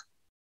fiber.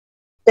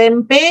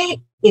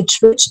 Tempeh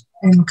is rich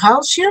in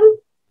calcium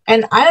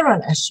and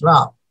iron as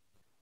well.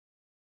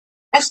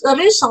 As a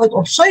result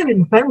of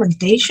soybean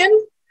fermentation,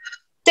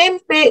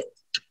 tempeh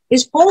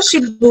is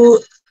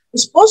possible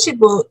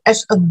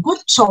as a good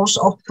source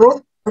of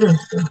protein.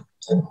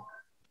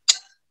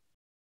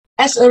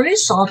 As a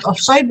result of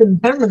soybean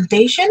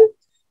fermentation,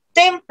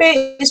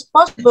 tempeh is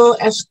possible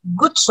as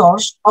good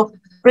source of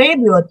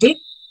prebiotic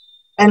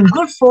and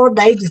good for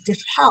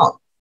digestive health.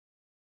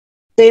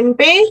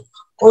 Tempeh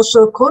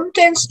also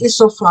contains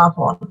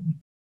isoflavone.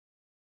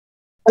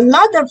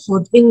 Another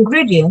food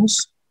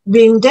ingredients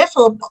being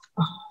developed.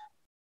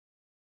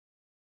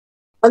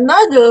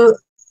 Another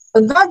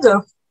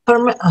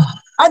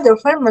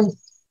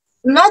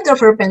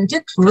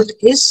fermented food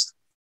is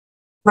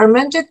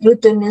fermented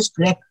glutinous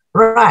black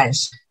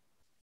rice.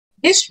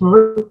 This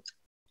food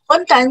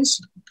contains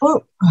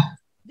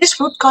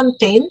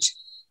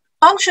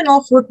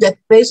functional food that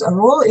plays a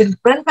role in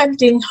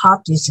preventing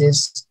heart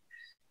disease.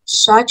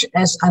 such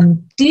as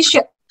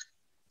anthocyanin,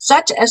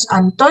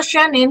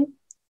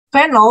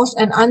 phenols,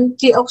 and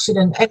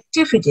antioxidant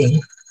activity,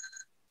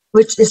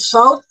 which is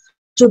thought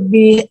to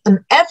be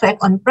an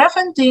effect on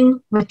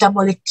preventing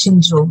metabolic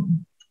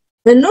syndrome.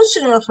 The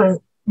nutritional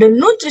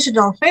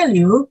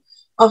value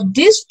of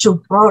these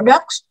two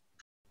products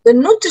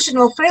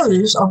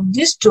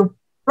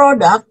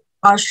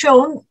are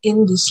shown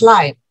in this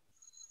slide.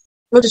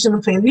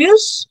 Nutritional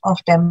values of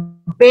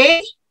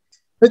tempeh,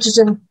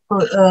 nutritional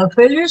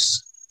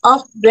values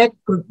of black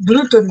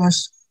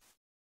glutinous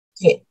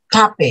tape.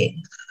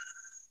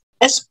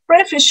 As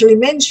previously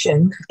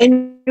mentioned,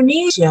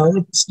 Indonesia,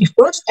 with its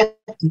diverse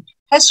ethnicity,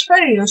 has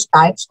various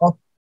types of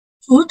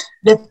food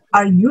that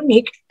are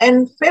unique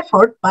and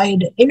favored by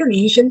the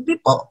Indonesian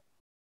people.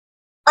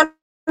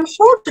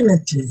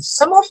 Unfortunately,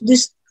 some of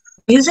these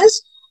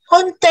dishes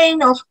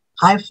contain of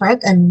high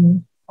fat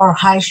or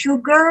high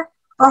sugar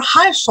or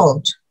high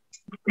salt.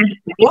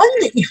 One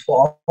of the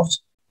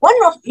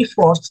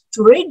efforts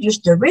to reduce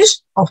the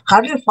risk of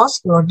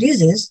cardiovascular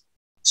disease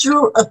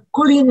through a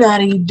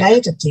culinary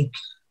dietetic.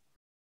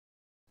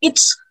 It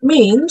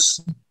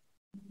means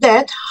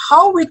that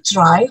how we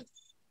try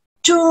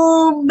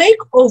to make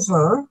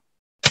over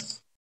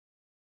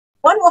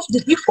one of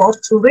the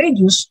efforts to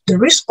reduce the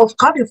risk of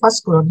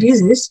cardiovascular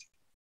disease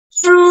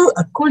through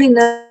a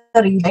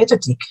culinary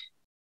dietetic.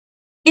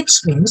 It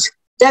means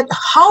that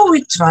how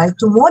we try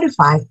to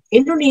modify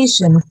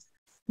Indonesian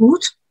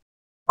food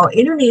or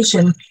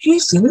Indonesian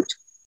cuisine.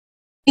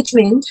 It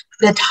means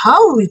that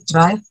how we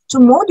try to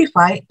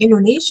modify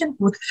Indonesian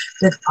food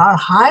that are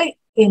high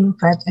in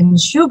fat and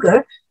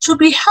sugar to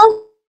be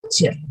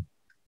healthier.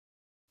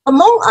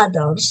 Among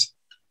others,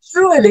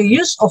 through the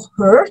use of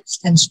herbs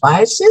and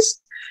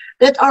spices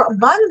that are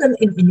abundant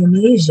in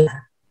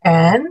Indonesia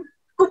and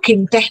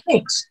cooking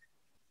techniques.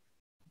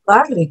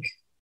 Garlic,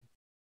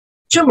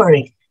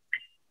 turmeric,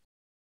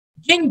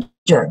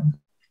 ginger,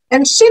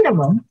 and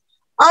cinnamon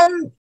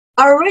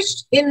are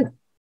rich in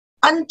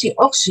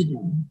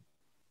antioxidants.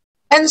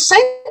 And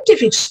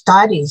scientific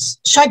studies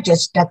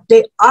suggest that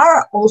they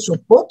are also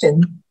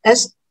potent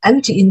as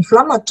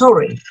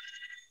anti-inflammatory,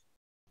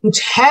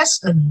 which has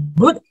a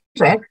good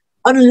effect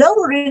on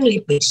lowering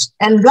lipids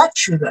and blood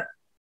sugar.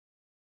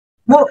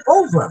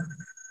 Moreover,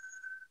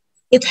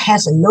 it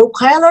has low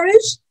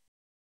calories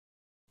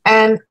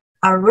and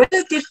are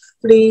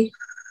relatively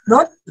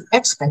not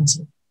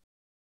expensive.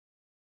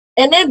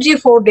 Energy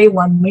for day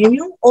one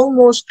menu,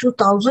 almost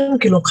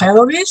 2,000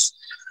 kilocalories.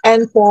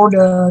 And for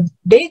the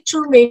day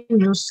two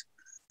menus,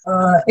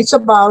 it's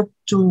about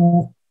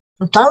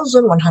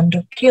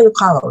 2,100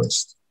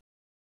 kilocalories.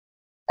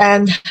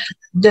 And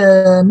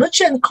the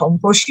nutrient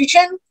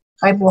composition,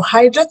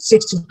 carbohydrate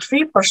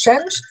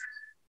 63%,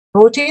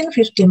 protein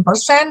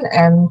 15%,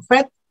 and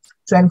fat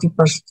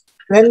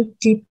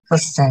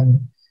 20%.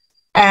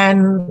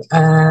 And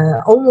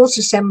almost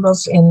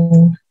resembles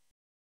in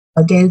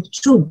day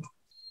two.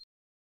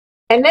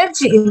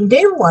 Energy in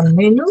day one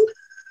menu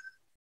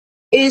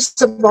is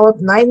about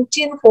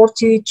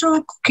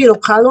 1942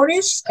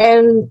 kilocalories,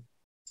 and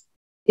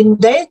in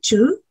day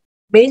two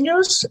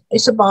menus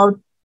is about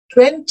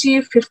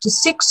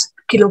 2056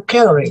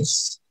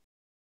 kilocalories.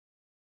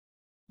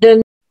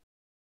 The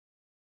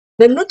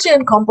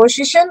nutrient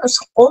composition is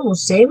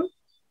almost same.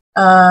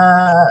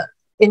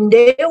 In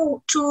day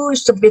two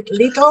is a bit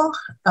little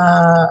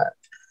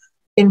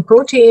in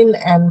protein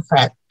and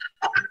fat.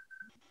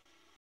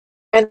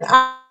 And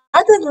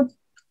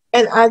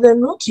other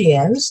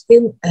nutrients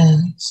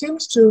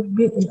seems to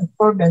be in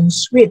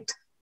accordance with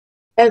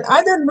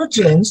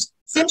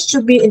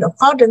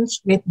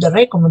the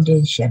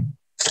recommendation.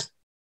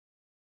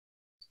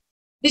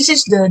 This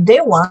is the day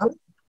one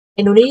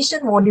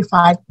Indonesian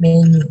modified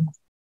menu.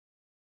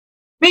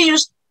 We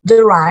use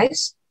the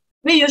rice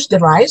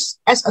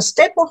as a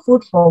staple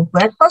food for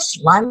breakfast,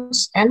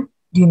 lunch, and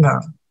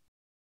dinner.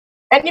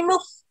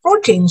 Animal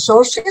protein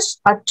sources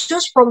are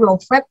chosen from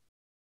low-fat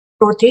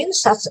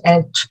proteins such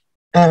as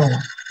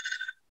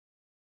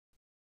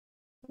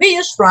we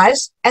use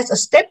rice as a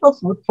staple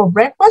food for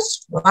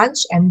breakfast,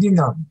 lunch, and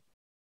dinner.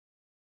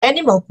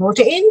 Animal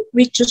protein,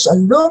 we choose a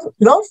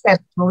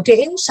low-fat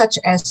protein such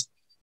as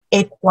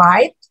egg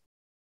white,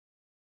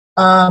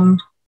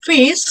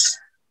 fish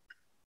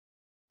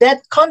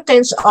that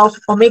contains of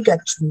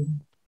omega-3.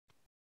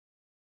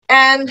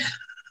 And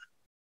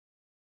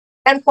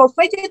for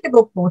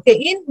vegetable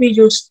protein, we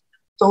use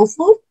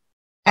tofu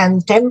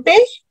and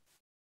tempeh,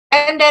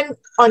 and then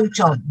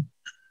oncom.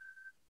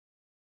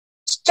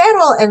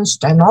 Sterol and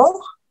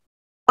stenol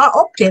are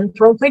obtained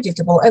from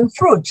vegetable and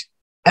fruit,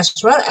 as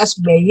well as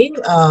being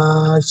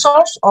a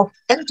source of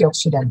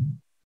antioxidant.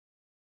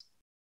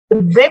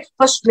 The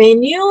breakfast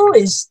menu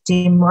is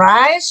steamed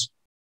rice.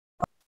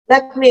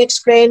 Let me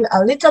explain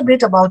a little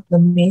bit about the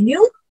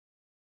menu.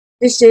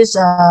 This is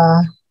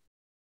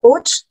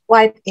oats,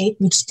 white egg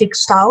with stick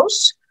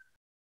sauce.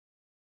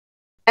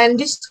 And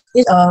this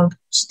is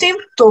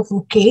steamed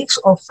tofu cakes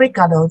or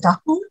fricado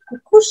tahu,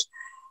 kukus,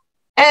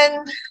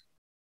 and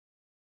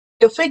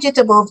the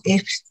vegetable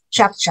is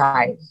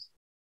chapchai.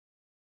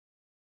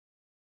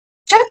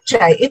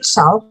 Capcay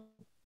itself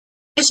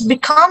is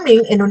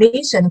becoming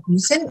Indonesian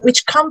cuisine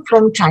which comes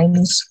from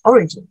Chinese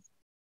origin.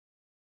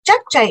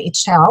 Capcay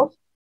itself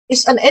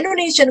is an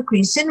Indonesian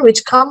cuisine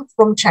which comes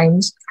from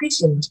Chinese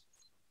cuisine.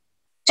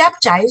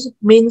 Capcay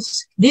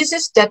means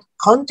dishes that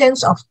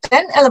contains of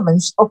 10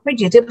 elements of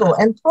vegetable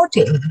and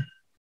protein.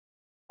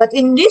 But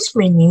in this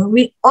menu,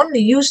 we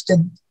only use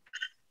the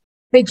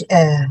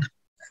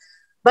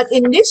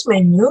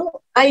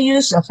I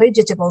use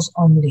vegetables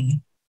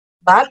only.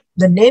 But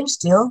the name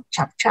still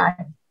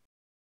Capcay.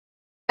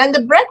 And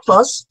the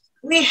breakfast,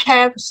 we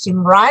have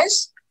steamed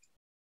rice,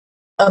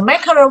 a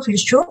mackerel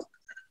fish soup,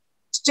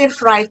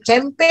 stir-fried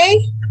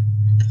tempeh,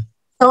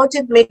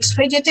 salted mixed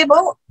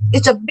vegetable.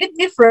 It's a bit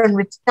different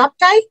with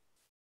capcay,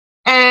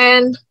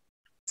 and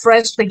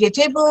fresh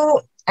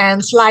vegetable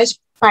and sliced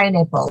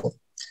pineapple.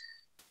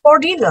 For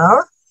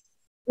dinner,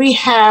 we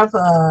have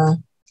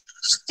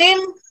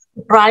steamed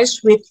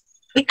rice with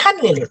ikan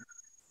lilit.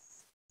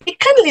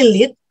 Ikan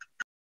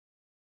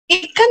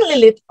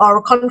lilit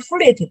or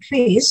convoluted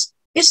fish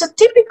is a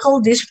typical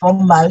dish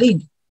from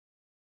Bali.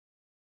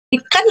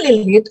 Ikan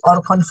lilit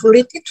or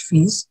convoluted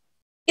fish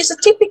is a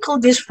typical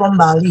dish from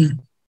Bali,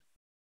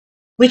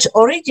 which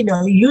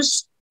originally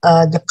used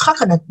the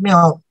coconut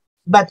milk,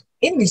 but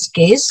in this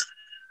case,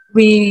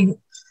 we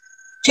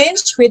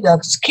changed with the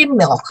skim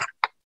milk.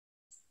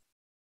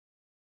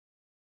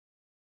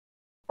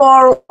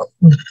 For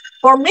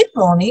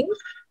mid-morning,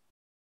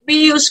 we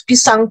use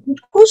pisang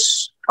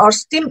kukus or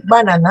steamed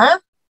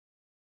banana.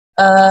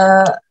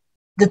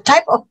 The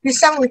type of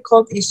pisang we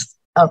call is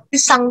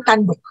pisang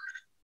tanduk.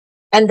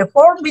 And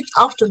for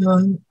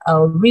mid-afternoon,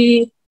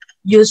 we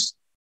use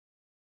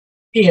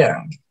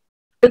here.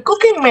 The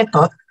cooking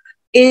method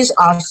is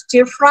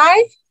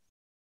stir-fry,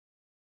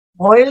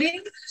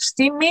 boiling,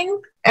 steaming,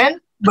 and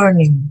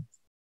burning.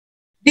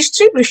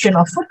 Distribution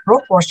of food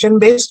proportion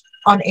based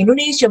on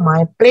Indonesia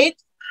My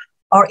Plate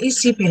or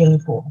isi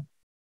piringku.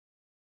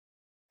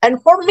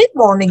 And for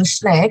mid-morning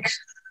snack,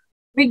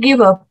 we give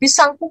a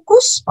pisang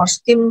kukus or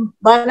steamed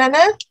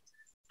banana.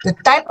 The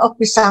type of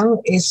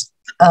pisang is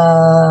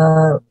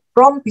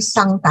from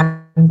pisang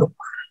tanduk.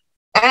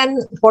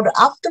 And for the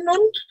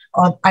afternoon,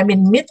 or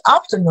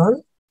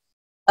mid-afternoon,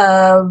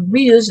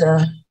 we use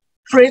a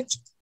fruit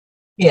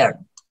here.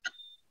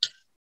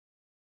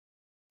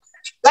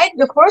 Like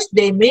the first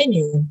day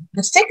menu,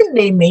 the second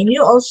day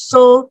menu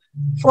also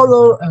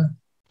follow.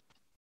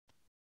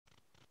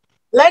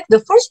 Like the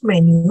first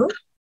menu,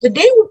 the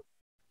day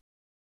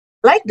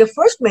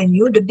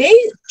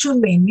two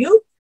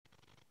menu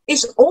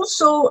is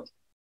also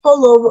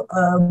follow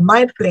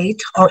My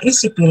Plate or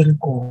isi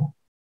piringku.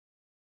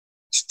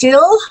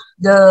 Still,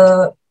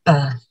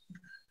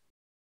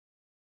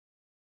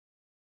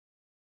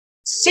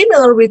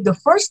 similar with the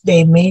first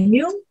day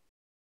menu,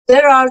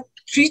 there are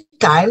 3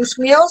 times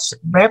meals: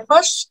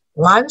 breakfast,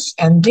 lunch,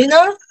 and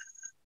dinner,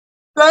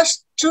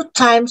 plus 2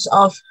 times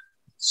of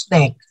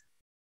snack.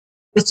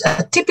 It's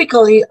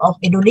typically of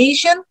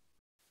Indonesian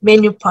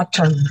menu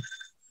pattern.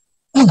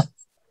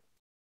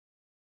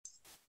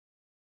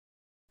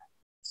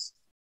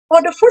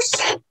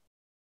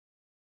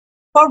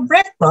 For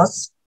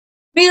breakfast,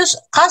 we use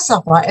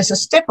cassava as a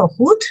staple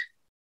food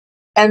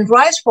and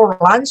rice for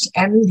lunch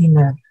and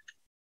dinner.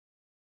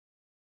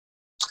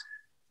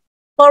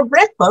 For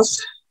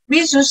breakfast,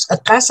 we use a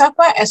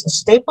cassava as a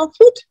staple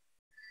food.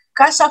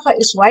 Cassava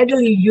is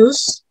widely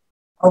used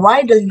or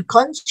widely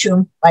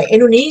consumed by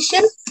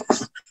Indonesians,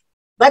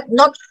 but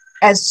not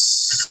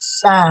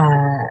as,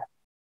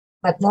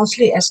 but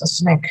mostly as a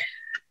snack.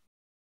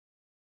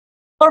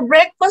 For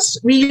breakfast,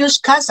 we use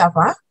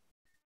cassava.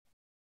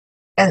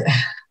 And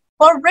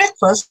for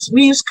breakfast,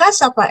 we use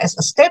cassava as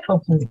a staple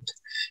food.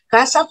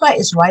 Cassava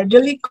is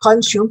widely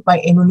consumed by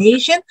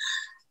Indonesians,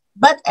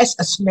 but as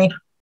a snack,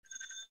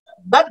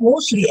 but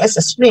mostly as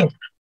a snack.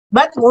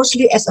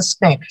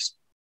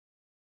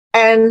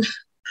 And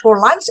for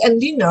lunch and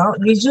dinner,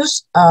 we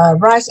use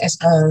rice as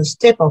a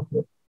staple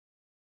food.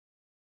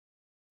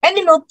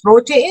 Animal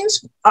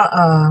proteins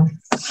are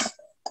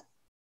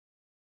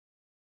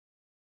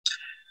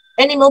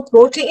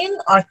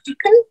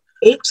chicken,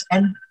 eggs,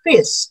 and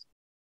fish.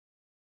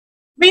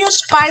 We use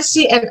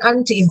spicy and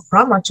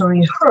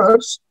anti-inflammatory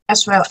herbs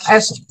as well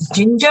as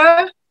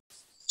ginger,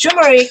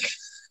 turmeric,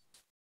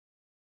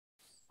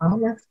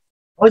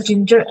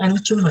 ginger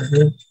and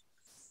turmeric.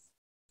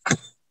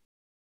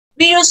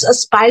 We use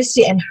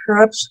spicy and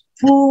herbs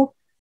who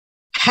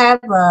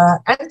have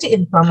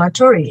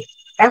anti-inflammatory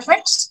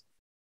effects,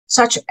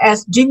 such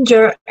as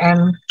ginger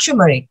and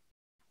turmeric.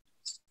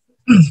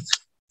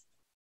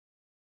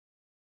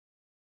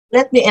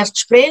 Let me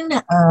explain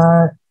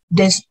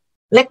this.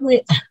 Let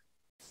me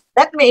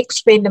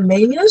explain the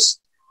menus.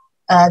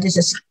 This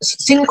is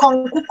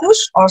singkong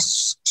kukus or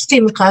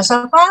steamed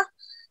cassava,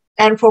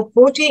 and for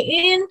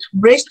protein,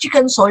 braised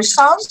chicken soy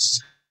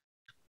sauce,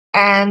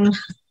 and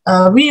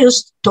we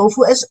use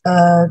tofu as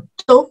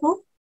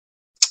tofu,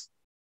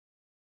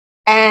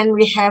 and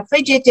we have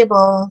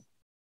vegetable.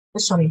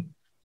 Sorry.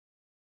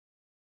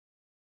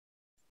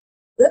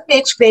 Let me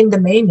explain the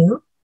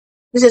menu.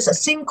 This is a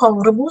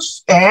singkong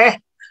rebus.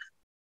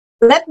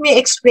 Let me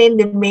explain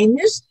the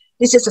menus.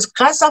 This is a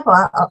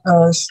cassava,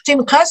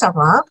 steamed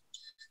cassava,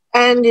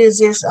 and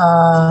this is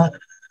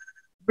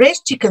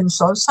braised chicken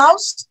soy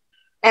sauce,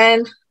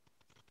 and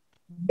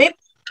beef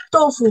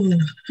tofu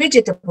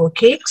vegetable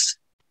cakes,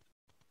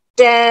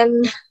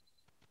 then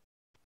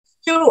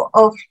stew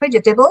of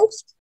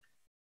vegetables,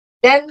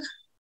 then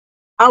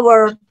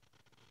our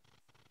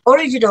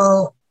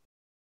original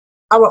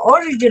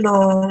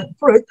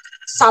fruit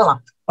salad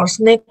or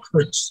snake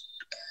fruits.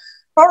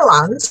 For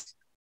lunch,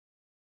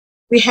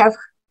 we have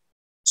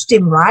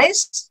steamed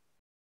rice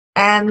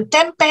and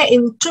tempeh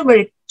in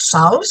turmeric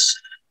sauce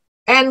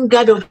and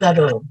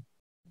gado-gado.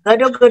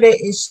 Gado-gado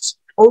is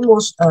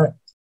almost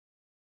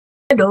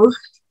gado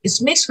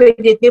is mixed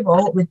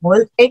vegetable with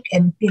boiled egg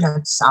and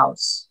peanut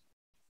sauce.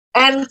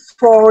 And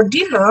for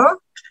dinner,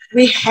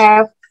 we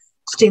have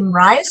steamed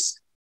rice,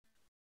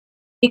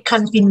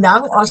 ikan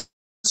pindang or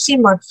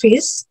simmered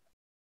fish,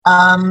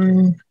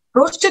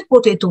 roasted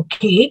potato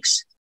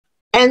cakes,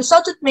 and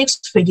salted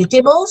mixed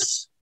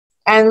vegetables,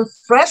 and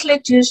fresh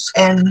lettuce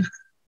and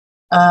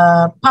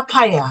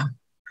papaya.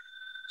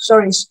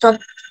 Sorry, it's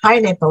not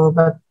pineapple,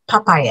 but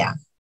papaya.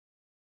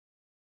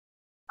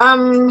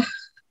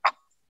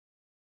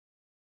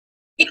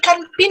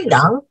 Ikan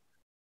pindang,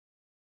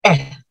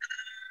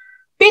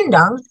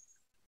 pindang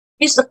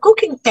is a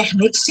cooking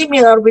technique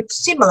similar with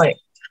simmering.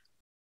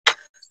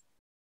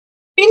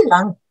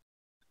 Pindang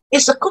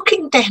is a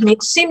cooking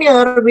technique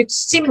similar with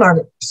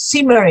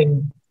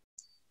simmering.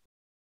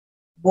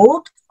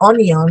 Both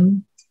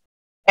onion,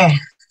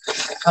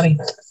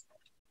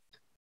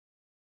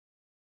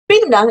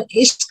 Pindang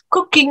is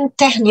cooking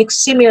technique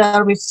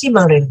similar with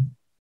simmering.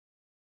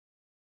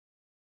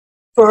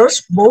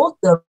 First, boil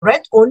the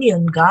red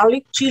onion,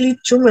 garlic, chili,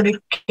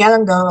 turmeric,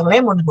 galangal,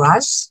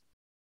 lemongrass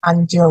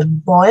until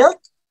boiled,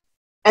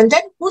 and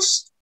then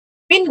push.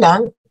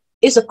 Pindang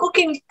is a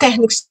cooking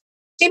technique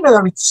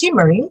similar with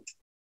simmering.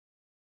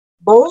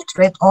 Boiled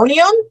red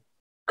onion,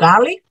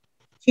 garlic,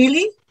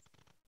 chili,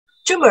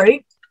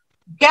 turmeric,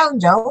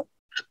 galangal,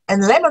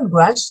 and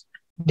lemongrass,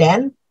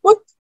 then put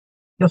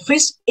the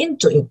fish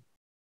into it.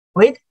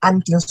 Wait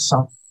until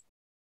soft.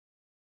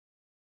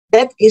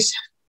 That is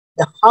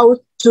the how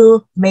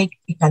to make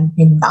ikan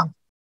pindang.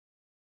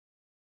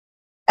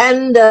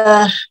 And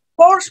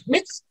for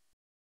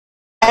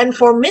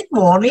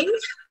mid-morning,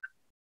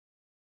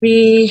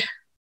 we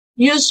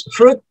use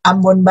fruit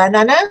ambon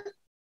banana.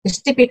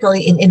 It's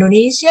typically in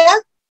Indonesia,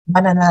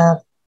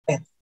 banana.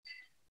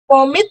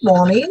 For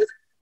mid-morning,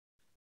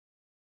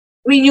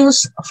 we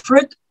use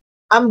fruit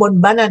ambon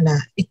banana.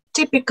 It's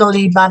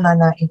typically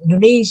banana in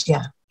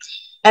Indonesia.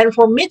 And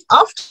for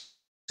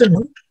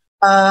mid-afternoon,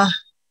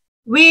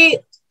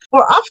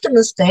 for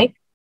afternoon snack,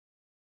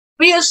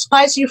 we use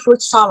spicy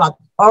fruit salad,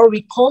 or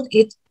we call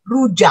it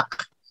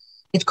rujak.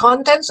 It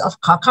contains of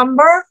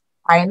cucumber,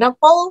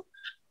 pineapple,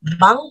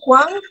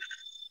 bangkwang,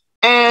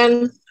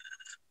 and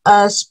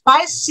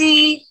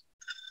spicy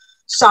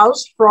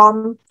sauce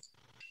from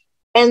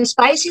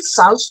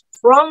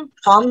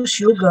palm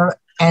sugar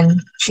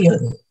and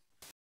chili.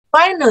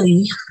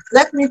 Finally,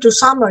 let me to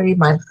summarize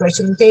my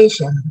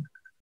presentation.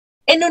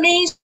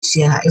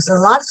 Indonesia is a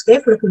large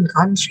developing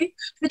country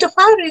with a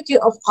variety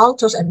of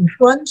cultures and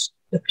influence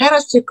the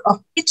characteristic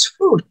of its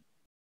food.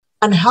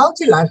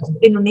 Unhealthy life of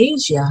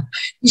Indonesia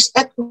is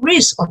at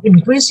risk of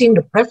increasing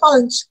the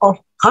prevalence of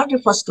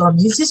cardiovascular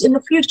disease in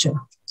the future.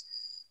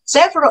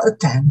 Several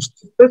attempts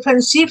to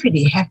prevent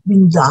CVD have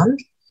been done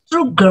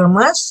through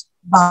GERMAS,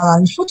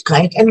 Balanced Food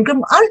Guide, and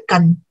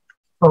GERMARKAN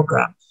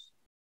programs.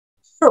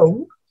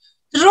 So,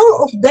 the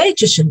role of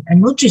dietitian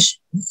and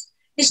nutrition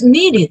is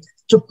needed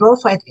to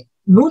provide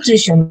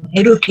nutrition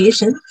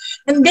education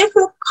and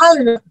develop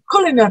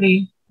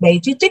culinary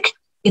dietetic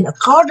in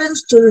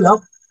accordance to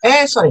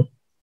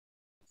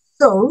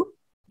So,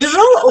 the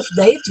role of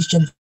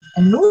dietitian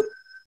and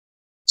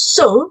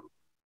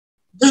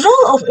the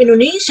role of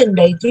Indonesian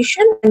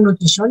dietitian and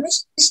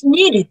nutritionist is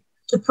needed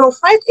to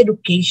provide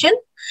education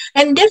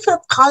and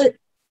develop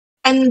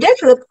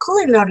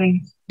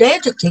culinary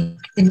dietetic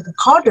in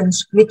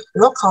accordance with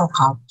local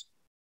culture.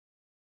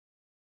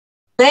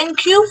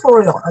 Thank you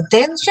for your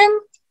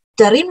attention.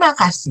 Terima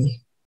kasih.